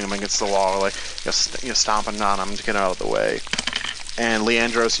throwing them against the wall, or like you're stomping on them to get out of the way. And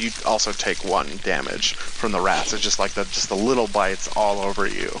Leandros, you also take 1 damage from the rats. It's just like the little bites all over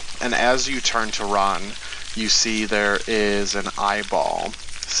you. And as you turn to run, you see there is an eyeball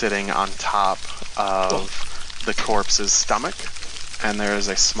sitting on top of the corpse's stomach. And there's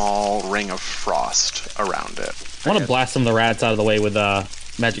a small ring of frost around it. I want to blast some of the rats out of the way with a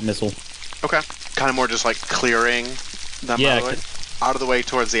magic missile. Okay. Kind of more just like clearing them out of the way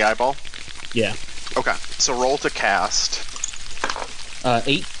towards the eyeball? Yeah. Okay, so roll to cast.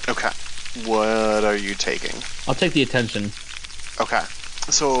 8. Okay. What are you taking? I'll take the attention. Okay.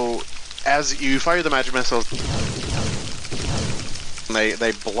 So, as you fire the magic missiles,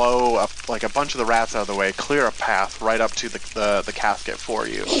 they blow up like a bunch of the rats out of the way, clear a path right up to the casket for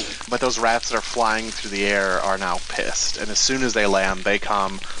you. But those rats that are flying through the air are now pissed, and as soon as they land, they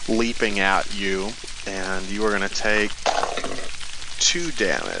come leaping at you, and you are going to take 2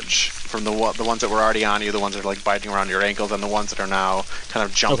 damage from the ones that were already on you, the ones that are like biting around your ankles, and the ones that are now kind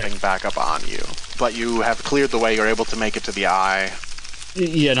of jumping back up on you. But you have cleared the way, you're able to make it to the eye.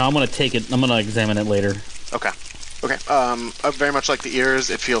 Yeah, no, I'm going to take it. I'm going to examine it later. Okay. Okay. Very much like the ears,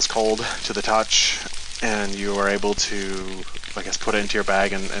 it feels cold to the touch, and you are able to, I guess, put it into your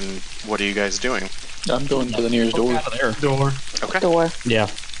bag, and what are you guys doing? I'm going to the nearest door. Out of there. Door. Okay. Door. Yeah.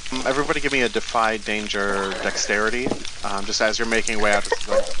 Everybody give me a defy danger dexterity, just as you're making your way out,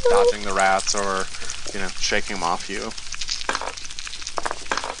 like, dodging the rats or, shaking them off you.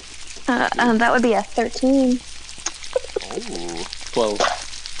 That would be a 13. Ooh. 12.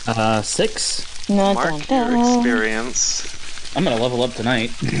 6. No, Mark your experience. I'm going to level up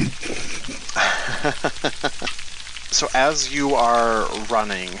tonight. So as you are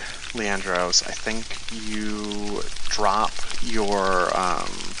running, Leandros, I think you drop your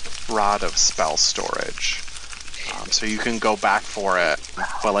rod of spell storage. So you can go back for it,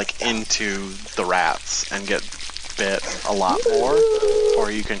 but like into the rats and get bit a lot more,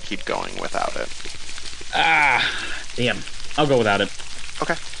 or you can keep going without it. Damn. I'll go without it.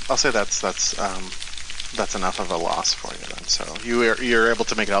 Okay, I'll say that's enough of a loss for you then. So you're able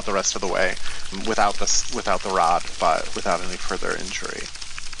to make it out the rest of the way without the rod, but without any further injury.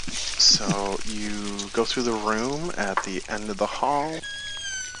 So you go through the room at the end of the hall.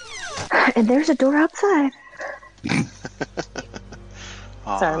 And there's a door outside.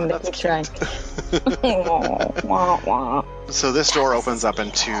 Aw, Sorry, I'm gonna keep trying. Wah, wah. So this door opens up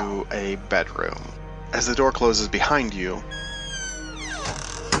into a bedroom. As the door closes behind you,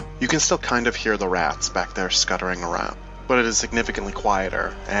 you can still kind of hear the rats back there scuttering around, but it is significantly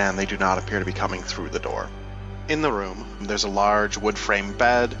quieter, and they do not appear to be coming through the door. In the room, there's a large wood-frame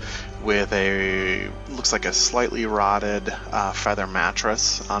bed with looks like a slightly rotted feather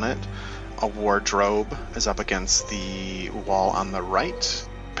mattress on it. A wardrobe is up against the wall on the right.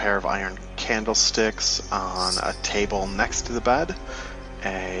 A pair of iron candlesticks on a table next to the bed.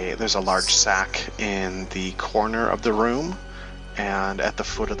 There's a large sack in the corner of the room, and at the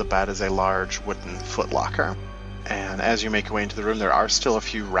foot of the bed is a large wooden footlocker. And as you make your way into the room, there are still a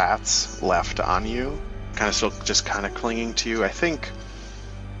few rats left on you, still just clinging to you. I think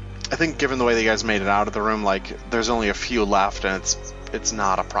given the way that you guys made it out of the room, like, there's only a few left, and it's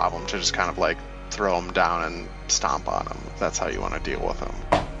not a problem to just throw them down and stomp on them, if that's how you want to deal with them.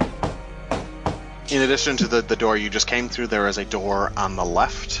 In addition to the door you just came through, there is a door on the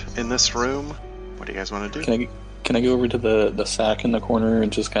left in this room. What do you guys want to do? Can I go over to the sack in the corner and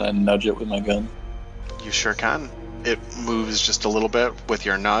just nudge it with my gun? You sure can. It moves just a little bit with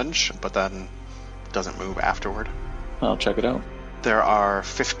your nudge, but then doesn't move afterward. I'll check it out. There are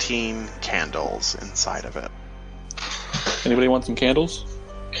 15 candles inside of it. Anybody want some candles?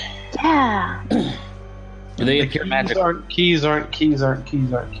 Yeah. Do they appear magical? Keys aren't keys. Are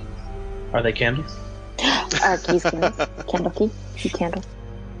they candles? Keys, candles. Candle key. Key candle.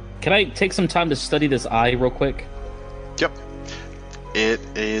 Can I take some time to study this eye real quick? Yep. It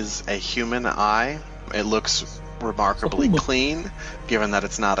is a human eye. It looks remarkably clean, given that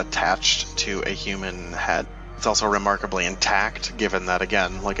it's not attached to a human head. It's also remarkably intact, given that,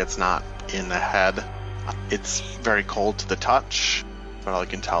 again, it's not in the head. It's very cold to the touch, but all you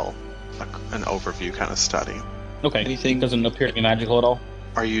can tell, an overview kind of study. Okay. Anything doesn't appear to be magical at all?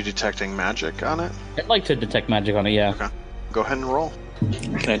 Are you detecting magic on it? I'd like to detect magic on it, yeah. Okay. Go ahead and roll.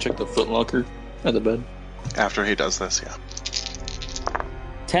 Can I check the footlocker at the bed? After he does this, yeah.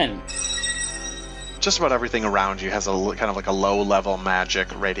 10. Just about everything around you has a low-level magic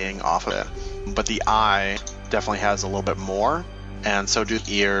radiating off of it. But the eye definitely has a little bit more, and so do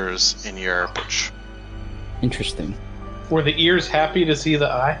the ears in your pouch. Interesting. Were the ears happy to see the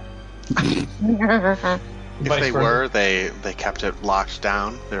eye? If they were, they kept it locked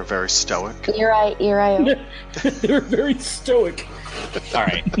down. They're very stoic. Ear eye. They were very stoic. All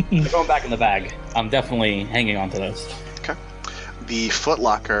right, they're going back in the bag. I'm definitely hanging on to those. Okay. The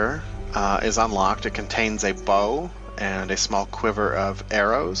footlocker is unlocked. It contains a bow and a small quiver of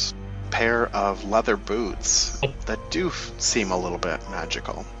arrows, a pair of leather boots that do seem a little bit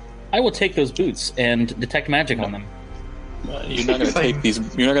magical. I will take those boots and detect magic on them. You're not going to take these.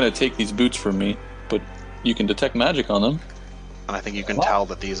 You're not going to take these boots from me, but you can detect magic on them. and I think you can tell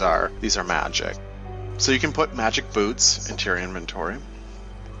that these are magic. So you can put magic boots into your inventory.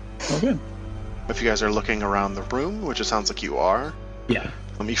 Oh, good. If you guys are looking around the room, which it sounds like you are, Yeah.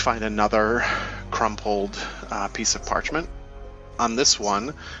 let me find another crumpled piece of parchment. On this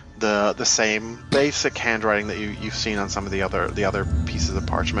one, the same basic handwriting that you've seen on some of the other pieces of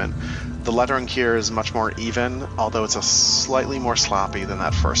parchment. The lettering here is much more even, although it's a slightly more sloppy than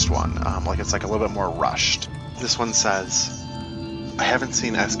that first one. It's like a little bit more rushed. This one says, "I haven't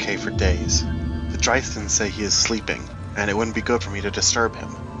seen SK for days. The Drystons say he is sleeping, and it wouldn't be good for me to disturb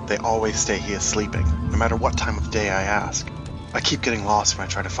him. They always say he is sleeping, no matter what time of day I ask. I keep getting lost when I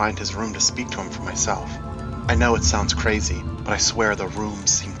try to find his room to speak to him for myself. I know it sounds crazy, but I swear the rooms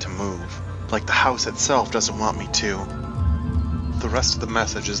seem to move, like the house itself doesn't want me to." The rest of the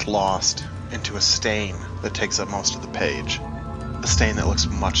message is lost into a stain that takes up most of the page. A stain that looks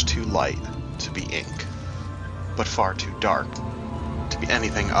much too light to be ink, but far too dark to be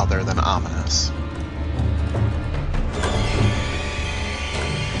anything other than ominous.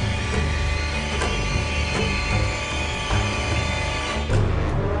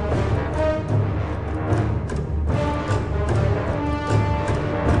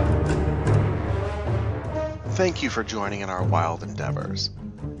 Thank you for joining in our wild endeavors.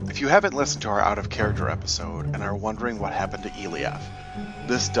 If you haven't listened to our Out of Character episode and are wondering what happened to Eliaf,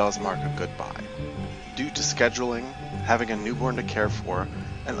 this does mark a goodbye. Due to scheduling, having a newborn to care for,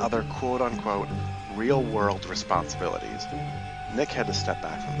 and other quote-unquote real-world responsibilities, Nick had to step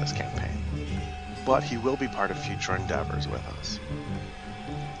back from this campaign. But he will be part of future endeavors with us.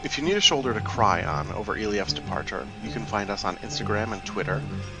 If you need a shoulder to cry on over Eliaf's departure, you can find us on Instagram and Twitter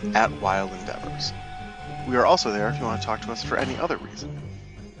 @WildEndeavors. We are also there if you want to talk to us for any other reason.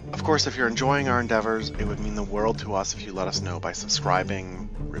 Of course, if you're enjoying our endeavors, it would mean the world to us if you let us know by subscribing,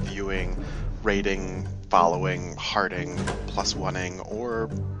 reviewing, rating, following, hearting, +1ing, or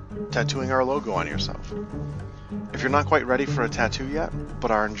tattooing our logo on yourself. If you're not quite ready for a tattoo yet, but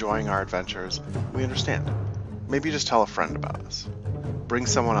are enjoying our adventures, we understand. Maybe just tell a friend about us. Bring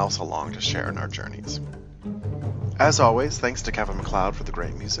someone else along to share in our journeys. As always, thanks to Kevin MacLeod for the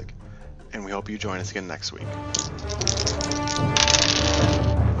great music, and we hope you join us again next week.